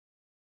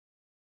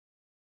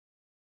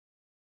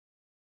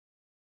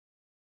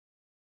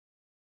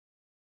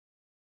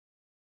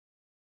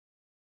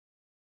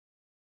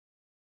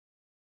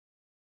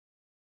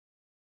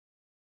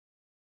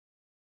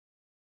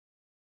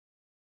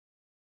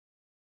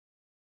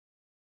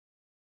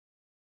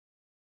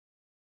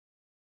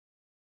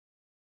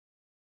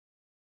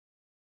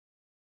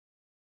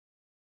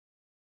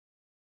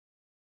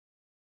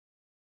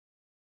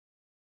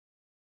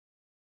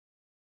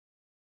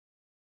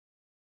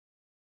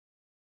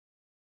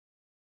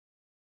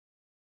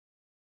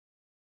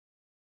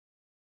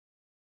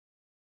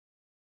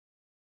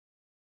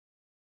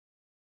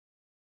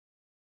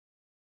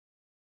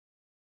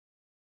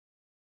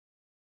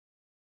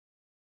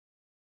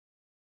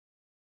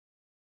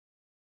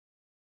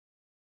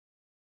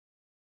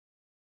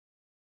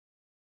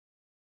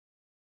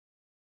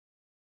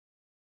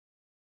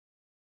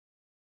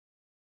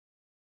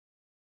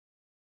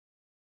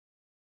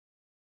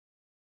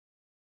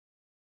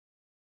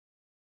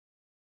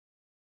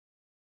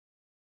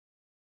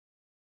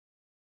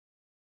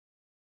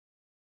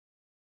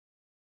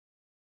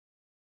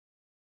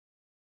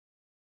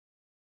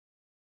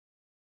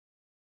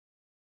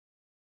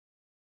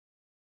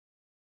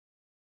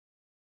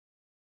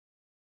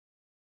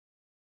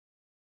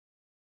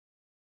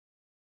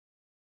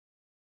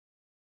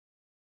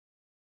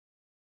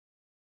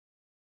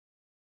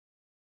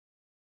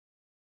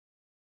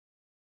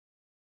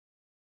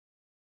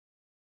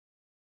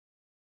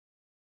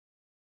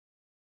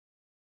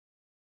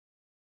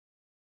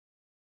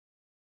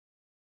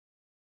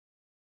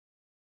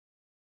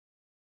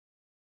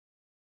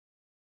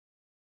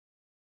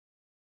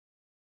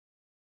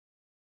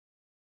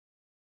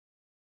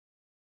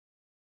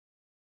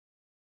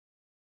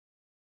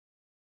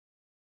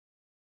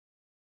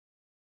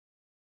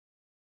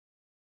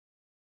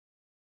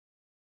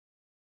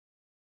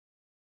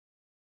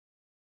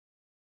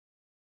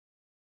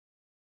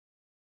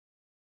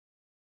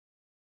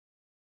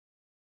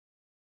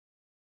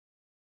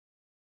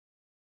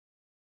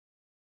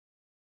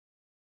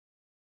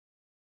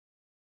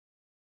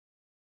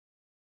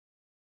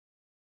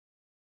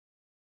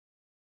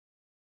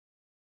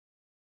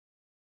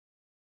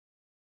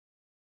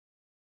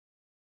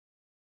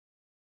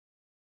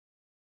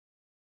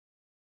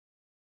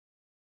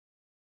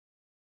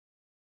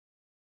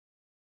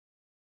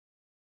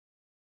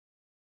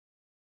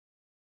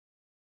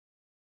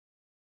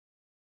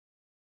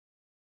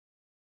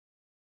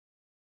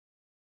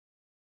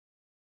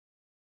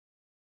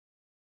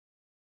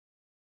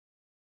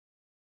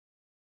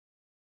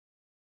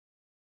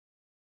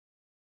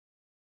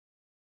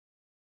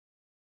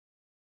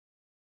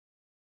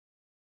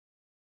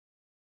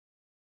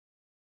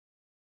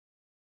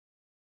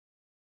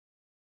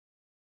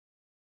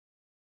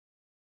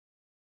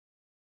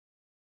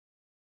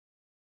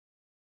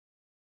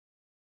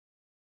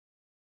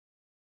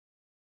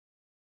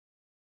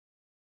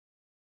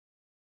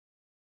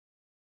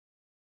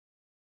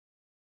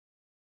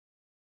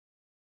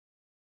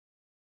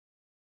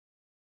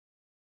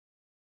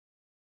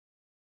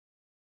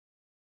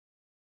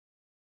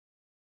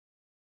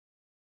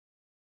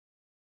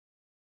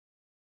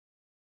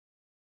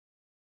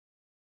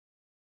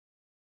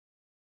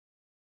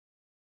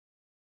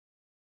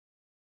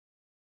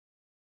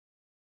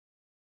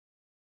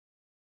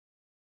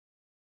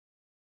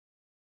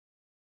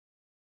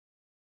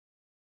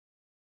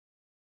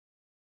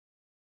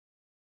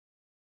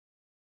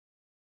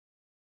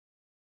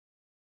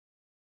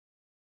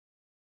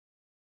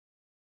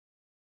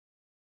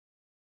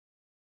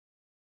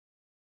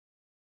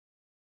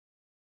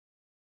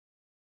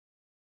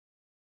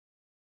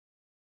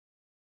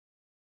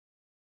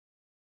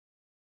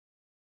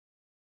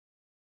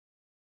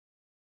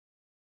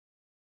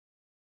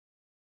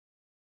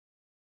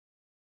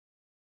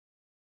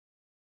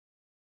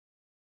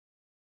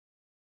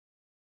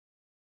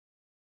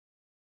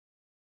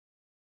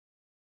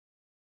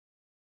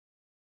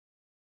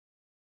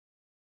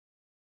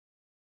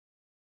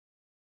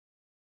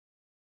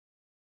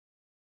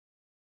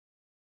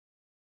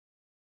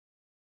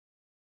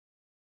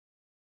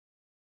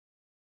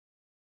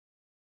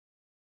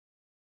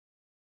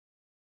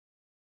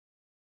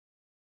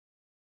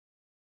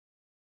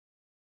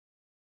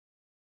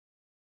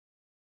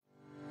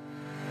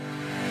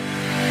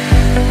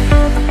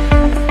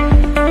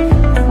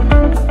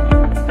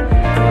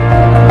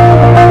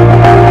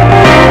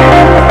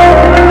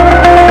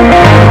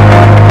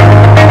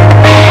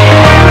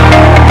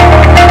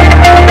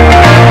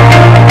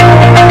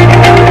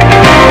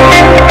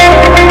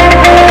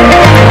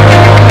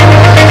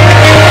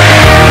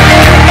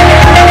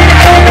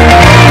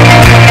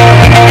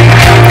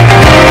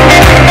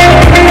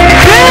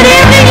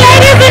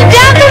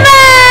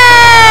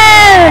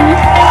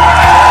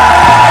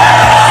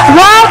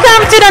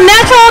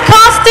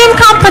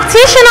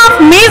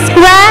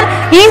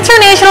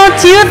International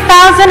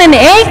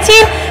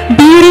 2018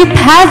 Beauty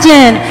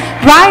Pageant.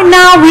 Right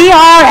now we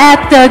are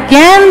at the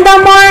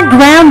Gandamar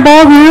Grand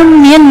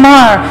Ballroom,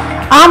 Myanmar.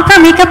 I'm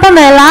Pramika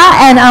Pamela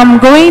and I'm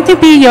going to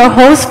be your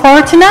host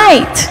for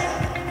tonight.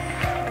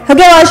 ဟုတ်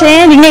ကဲ့ပါရှင်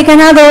ဒီနေ့ခ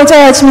ဏတော့ကြော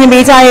က်ချင်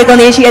ပေးကြရကုန်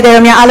လေးရှိတဲ့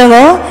များအားလုံး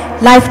ကို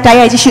live တိုက်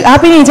ရိုက်ကြည့်ရှုအား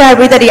ပေးနေကြတဲ့ပ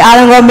ရိသတ်တွေအား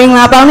လုံးကိုမင်္ဂ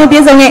လာပေါင်းနဲ့ပြ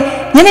ည့်စုံတဲ့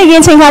ညနေခ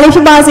င်းချိန်ခါလေးဖြ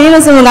စ်ပါစေ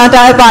လို့ဆုမတောင်း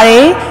တာပါတ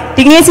ယ်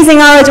ဒီကနေ့စီစဉ်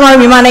ကတော့ကျွန်တော်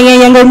တို့မြန်မာနိုင်ငံ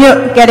ရန်ကုန်မြို့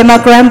Gandamar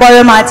Grand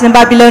Ballroom မှာကျင်းပ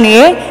ပြုလုပ်နေ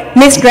တဲ့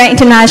Miss Grand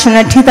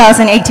International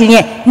 2018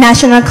 ရဲ့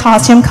National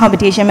Costume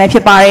Competition ပဲဖြ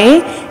စ်ပါတယ်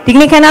ဒီက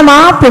နေ့ခဏမှာ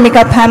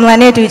Pramika Pamela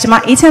နဲ့အတူကျွန်မ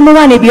အေးချမ်းမိုးက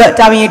နေပြီးတော့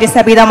တာဝန်ယူတင်ဆ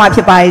က်ပေးသွားမှာဖြ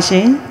စ်ပါတယ်ရှ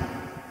င်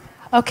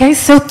Okay,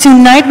 so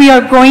tonight we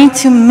are going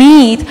to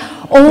meet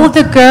all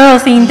the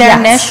girls in their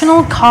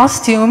national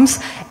costumes,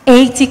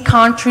 80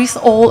 countries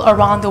all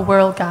around the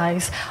world,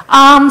 guys.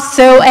 I'm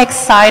so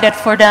excited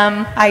for them.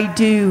 I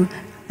do.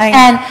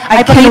 And I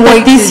believe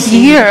that this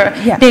year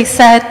they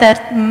said that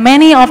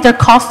many of their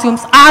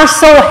costumes are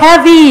so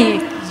heavy.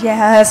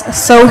 Yes,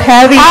 so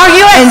heavy. Are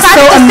you excited and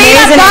so to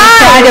amazing see that,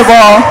 and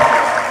incredible.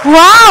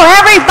 Wow,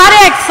 everybody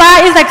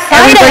is excited.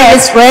 Everybody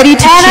is ready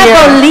to cheer. And I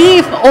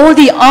believe all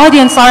the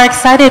audience are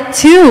excited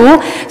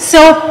too. So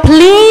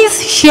please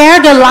share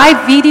the live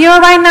video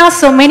right now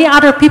so many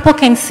other people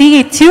can see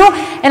it too.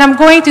 And I'm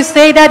going to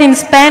say that in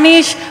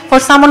Spanish for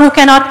someone who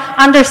cannot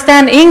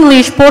understand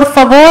English. Por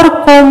favor,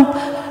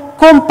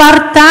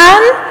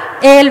 compartan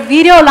el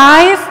video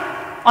live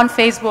on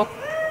Facebook.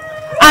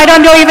 I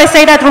don't know if I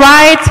say that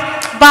right,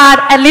 but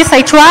at least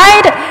I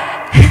tried.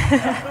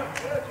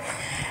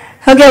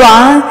 ဟုတ်ကဲ့ပါ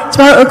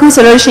ကျွန်တော်အခု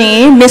ဆိုလို့ရှိရ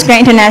င် Miss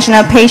Grand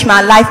International page မှာ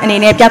live အနေ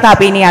နဲ့ပြသ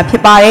ပေးနေတာဖြ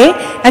စ်ပါတယ်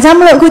။ဒါကြောင့်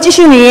မလို့အခုကြည့်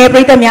ရှုနေတဲ့ပ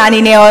ရိသတ်များအနေ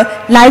နဲ့ရော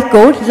live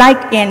ကို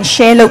like and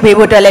share လုပ်ပေး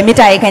ဖို့အတွက်လည်းမေတ္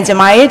တာရပ်ခံချင်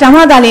ပါတယ်။ဒါမှ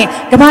သာလျှင်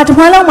ကမ္ဘာတစ်ဝ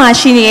န်းလုံးမှာ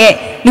ရှိနေတဲ့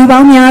လူပေါ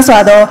င်းများစွာ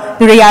သော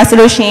လူတွေရာဆို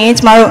လို့ရှိရင်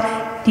ကျွန်တော်တို့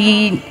ဒီ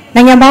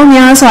နိုင်ငံပေါင်း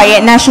များစွာ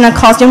ရဲ့ national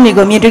costume တွေ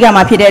ကိုမြင်တွေ့ကြ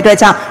မှာဖြစ်တဲ့အတွက်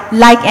ကြောင့်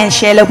like and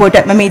share လုပ်ဖို့အတွ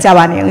က်မမေ့ကြ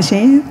ပါနဲ့ဦးရှ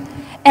င်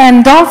။ And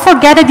don't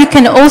forget that you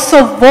can also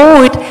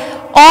vote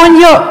on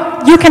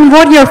you can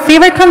vote your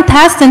favorite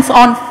contestants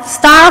on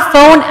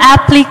Starphone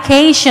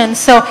application.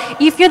 So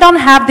if you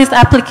don't have this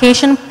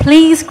application,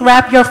 please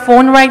grab your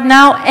phone right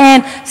now and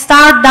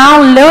start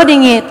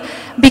downloading it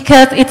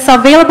because it's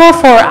available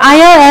for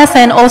iOS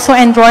and also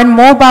Android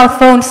mobile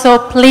phones. So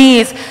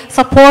please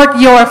support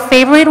your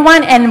favorite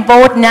one and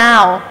vote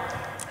now.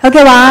 ဟုတ်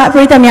ကဲ့ပါပ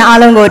ရိသတ်များအား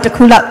လုံးကိုတစ်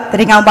ခုလောက်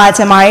တင်ကောင်းပါချ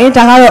င်ပါတယ်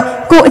ဒါကတော့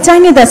ကိုအကြို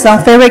က်နေတဲ့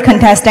favorite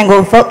contestant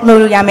ကို vote လုပ်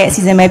လို့ရမယ့်အ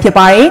စီအစဉ်ပဲဖြစ်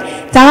ပါတယ်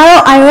ဒါက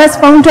တော့ iOS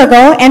phone အတွက်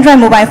ကော Android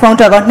mobile phone အ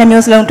တွက်ကောနှစ်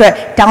မျိုးစလုံးအတွက်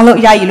download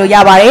ရယူလို့ရ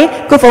ပါတယ်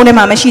ကိုဖုန်းထဲ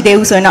မှာမရှိသေး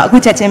ဘူးဆိုရင်တော့အခု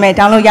ချက်ချင်းပဲ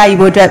download ရယူ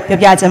ဖို့အတွက်ပြ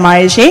ပြချင်ပါတ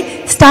ယ်ရှင်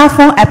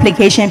Starphone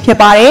application ဖြစ်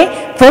ပါတယ်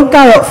vote က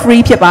တော့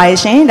free ဖြစ်ပါတယ်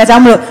ရှင်ဒါကြော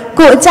င့်မလို့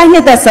ကိုအကြိုက်နေ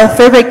တဲ့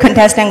favorite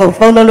contestant ကို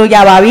vote လုပ်လို့ရ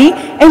ပါပြီ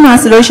အဲ့မှာ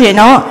ဆိုလို့ရှိရင်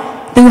တော့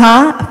သူဟာ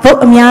vote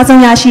အများ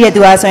ဆုံးရရှိတဲ့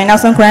သူဟာဆိုရင်နော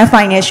က်ဆုံး grand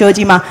final show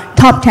ကြီးမှာ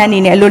top 10 အနေ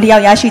နဲ့အလိုလျော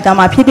က်ရရှိသွား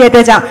မှာဖြစ်တဲ့အတွ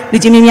က်ကြောင့်လူ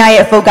ကြီးများ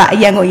ရဲ့ vote ကအ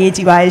ရင်ကိုအရေး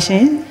ကြီးပါတယ်ရှ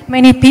င်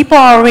Many people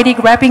are already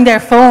grabbing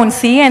their phones,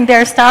 see, and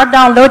they're start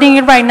downloading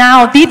it right now.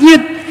 Did you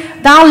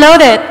download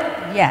it?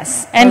 Yes.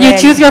 And already.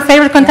 You choose your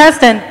favorite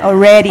contestant?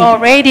 Already.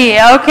 Already,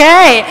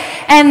 okay.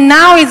 And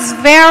now it's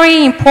very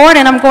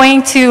important. I'm going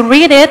to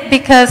read it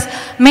because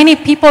many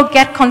people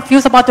get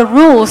confused about the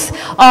rules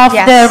of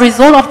the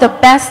result of the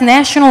best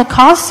national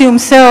costume.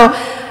 So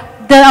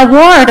the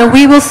award,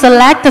 we will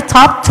select the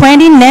top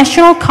 20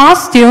 national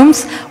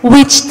costumes,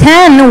 which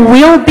 10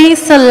 will be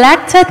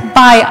selected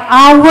by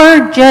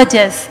our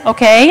judges,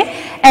 okay?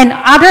 And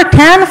other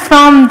 10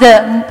 from the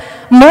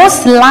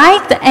most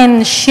liked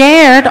and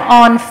shared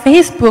on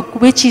Facebook,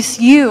 which is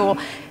you.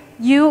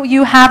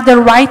 You have the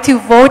right to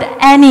vote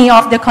any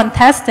of the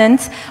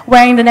contestants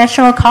wearing the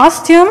national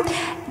costume.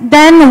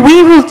 Then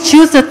we will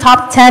choose the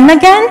top 10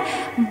 again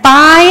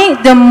by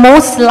the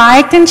most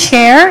liked and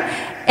shared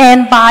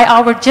and by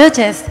our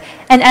judges.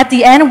 And at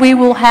the end, we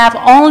will have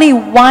only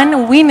one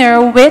winner,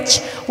 which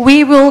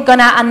we will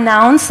gonna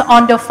announce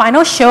on the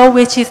final show,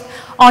 which is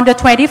on the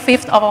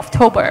 25th of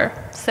October.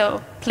 So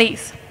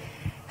please.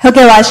 ဟုတ်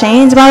ကဲ့ပါရှင်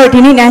ကျမတို့ဒီ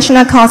နေ့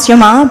National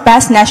Costume မှာ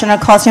Best National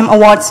Costume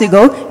Award ဆု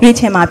ကိုရွေး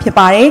ချယ်မှာဖြစ်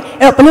ပါတယ်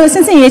အဲ့တော့ဘယ်လိုအဆ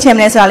င့်ဆင့်ရွေးချယ်မ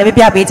လဲဆိုတာလည်းပြ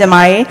ပြပေးကြပါမ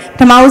ယ်ပ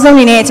ထမဆုံးအ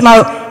နေနဲ့ကျမ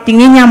တို့ဒီ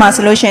နေ့ညမှာ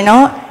ဆိုလို့ရှင်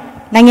တော့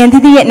နိုင်ငံ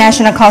သီးသီးရဲ့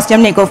National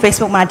Costume တွေကို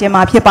Facebook မှာတင်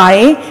မှာဖြစ်ပါတ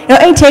ယ်အဲ့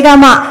တော့အဲ့ထဲက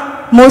မှ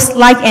most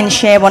like and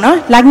share ပေါ့နော်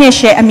like နဲ့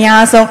share အ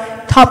များဆုံး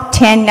top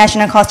 10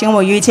 national costume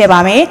ကိုရွေးချယ်ပါ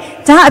မယ်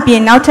ဒါအပြ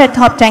င်နောက်ထပ်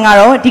top 10က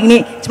တော့ဒီက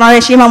နေ့ကျမ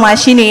တို့ရှေ့မှာ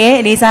ရှိနေတဲ့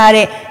လေးစားရ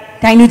တဲ့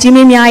ဒိုင်လူကြီးမ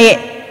င်းများရဲ့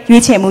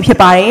ရွေးချယ်မှုဖြစ်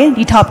ပါတယ်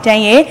ဒီ top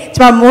 10ရဲ့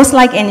ကျွန်တော် most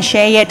like and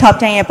share ရဲ့ top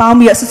 10ရဲ့ပေါင်း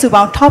ပြီးတော့စုစု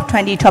ပေါင်း top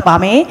 20 ထွက်ပါ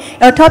မယ်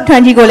အဲ့တော့ top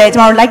 20ကိုလည်း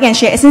ကျွန်တော် like and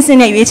share အစင်းစင်း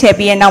နဲ့ရွေးချယ်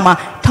ပြီးတဲ့နောက်မှာ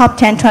top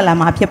 10ထွက်လာ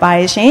မှာဖြစ်ပါတ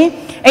ယ်ရှင်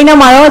အဲ့နော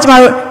က်မှာတော့ကျွန်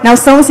တော်တို့နော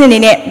က်ဆုံးအဆင့်အနေ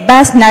နဲ့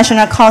best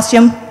national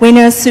costume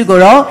winners ဆုကို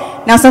တော့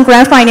နောက်ဆုံး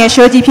grand final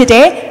show ကြီးဖြစ်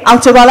တဲ့အော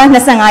က်တိုဘာလ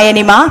25ရက်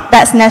နေ့မှာ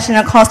best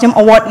national costume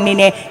award အနေ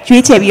နဲ့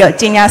ရွေးချယ်ပြီးတော့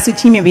ကြီးညာဆု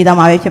ချီးမြှင့်ပေးသွား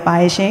မှာပဲဖြစ်ပါ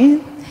တယ်ရှင်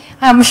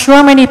I'm sure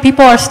many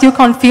people are still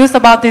confused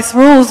about these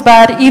rules,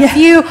 but if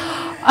you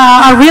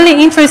are really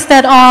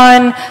interested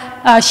on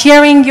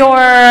sharing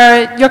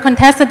your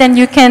contestant, then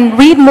you can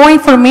read more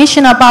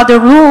information about the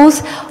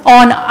rules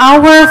on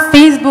our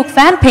Facebook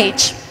fan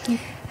page.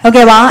 ဟုတ်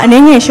ကဲ့ပါအနေ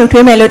ငယ်ရှုပ်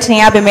ထွေးမယ်လို့ထင်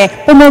ရပေမဲ့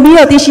ပုံမပြီး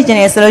တော့သိရှိခြင်း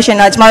နဲ့ဆိုလို့ရှိရင်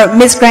တော့ကျမတို့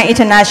Miss Grand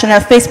International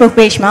Facebook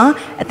page မှာ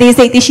အသေး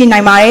စိတ်သိရှိနို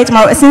င်ပါတယ်ကျမ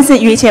တို့အစဉ်စဉ်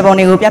ရွေးချယ်ပုံ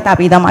တွေကိုပြသ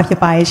ပေးသွားမှာဖြစ်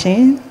ပါရဲ့ရှ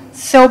င်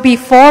So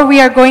before we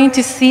are going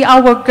to see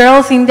our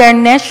girls in their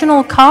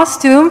national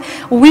costume,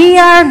 we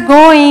are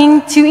going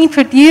to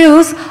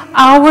introduce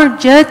our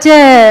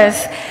judges,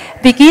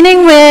 beginning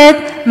with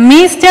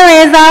Miss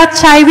Teresa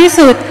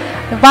Chaivisut,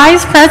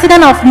 Vice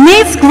President of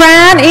Miss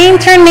Grand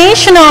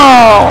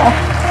International.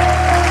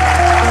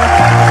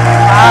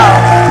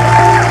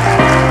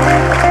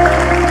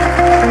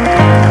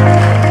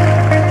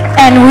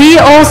 And we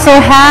also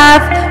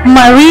have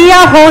Maria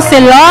Jose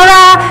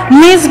Laura,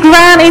 Miss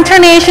Grand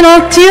International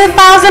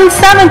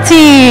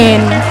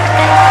 2017.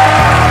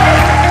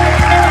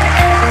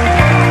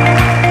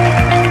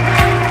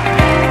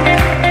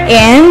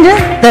 And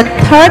the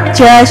third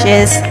judge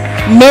is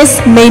Miss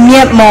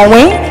Meimyet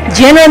Mowe,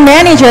 General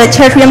Manager,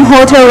 Chatrium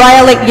Hotel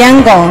Royal Lake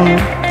Yangon.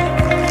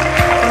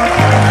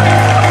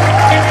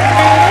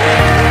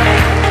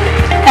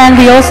 And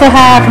we also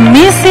have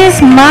Mrs.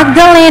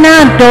 Magdalena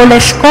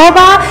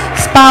Doleshkova,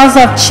 spouse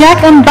of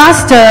Czech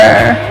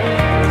ambassador.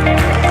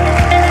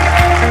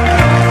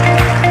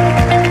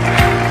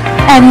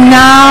 And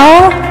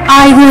now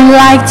I would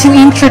like to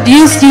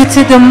introduce you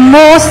to the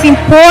most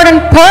important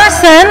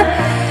person,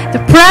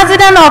 the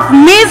president of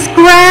Miss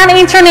Grand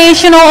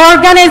International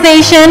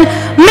Organization,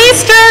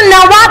 Mr.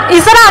 Nawat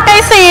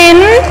Isaratesin.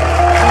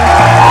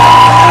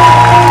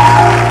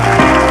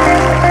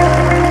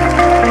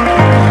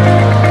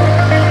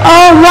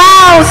 Oh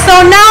wow, so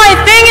now I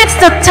think it's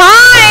the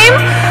time.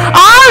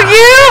 Are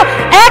you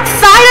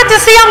excited to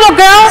see our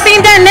girls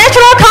in their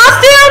national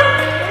costume?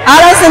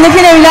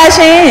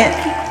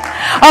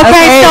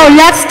 Okay, so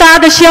let's start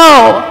the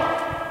show.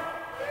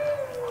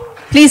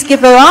 Please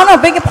give a round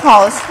of big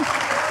applause.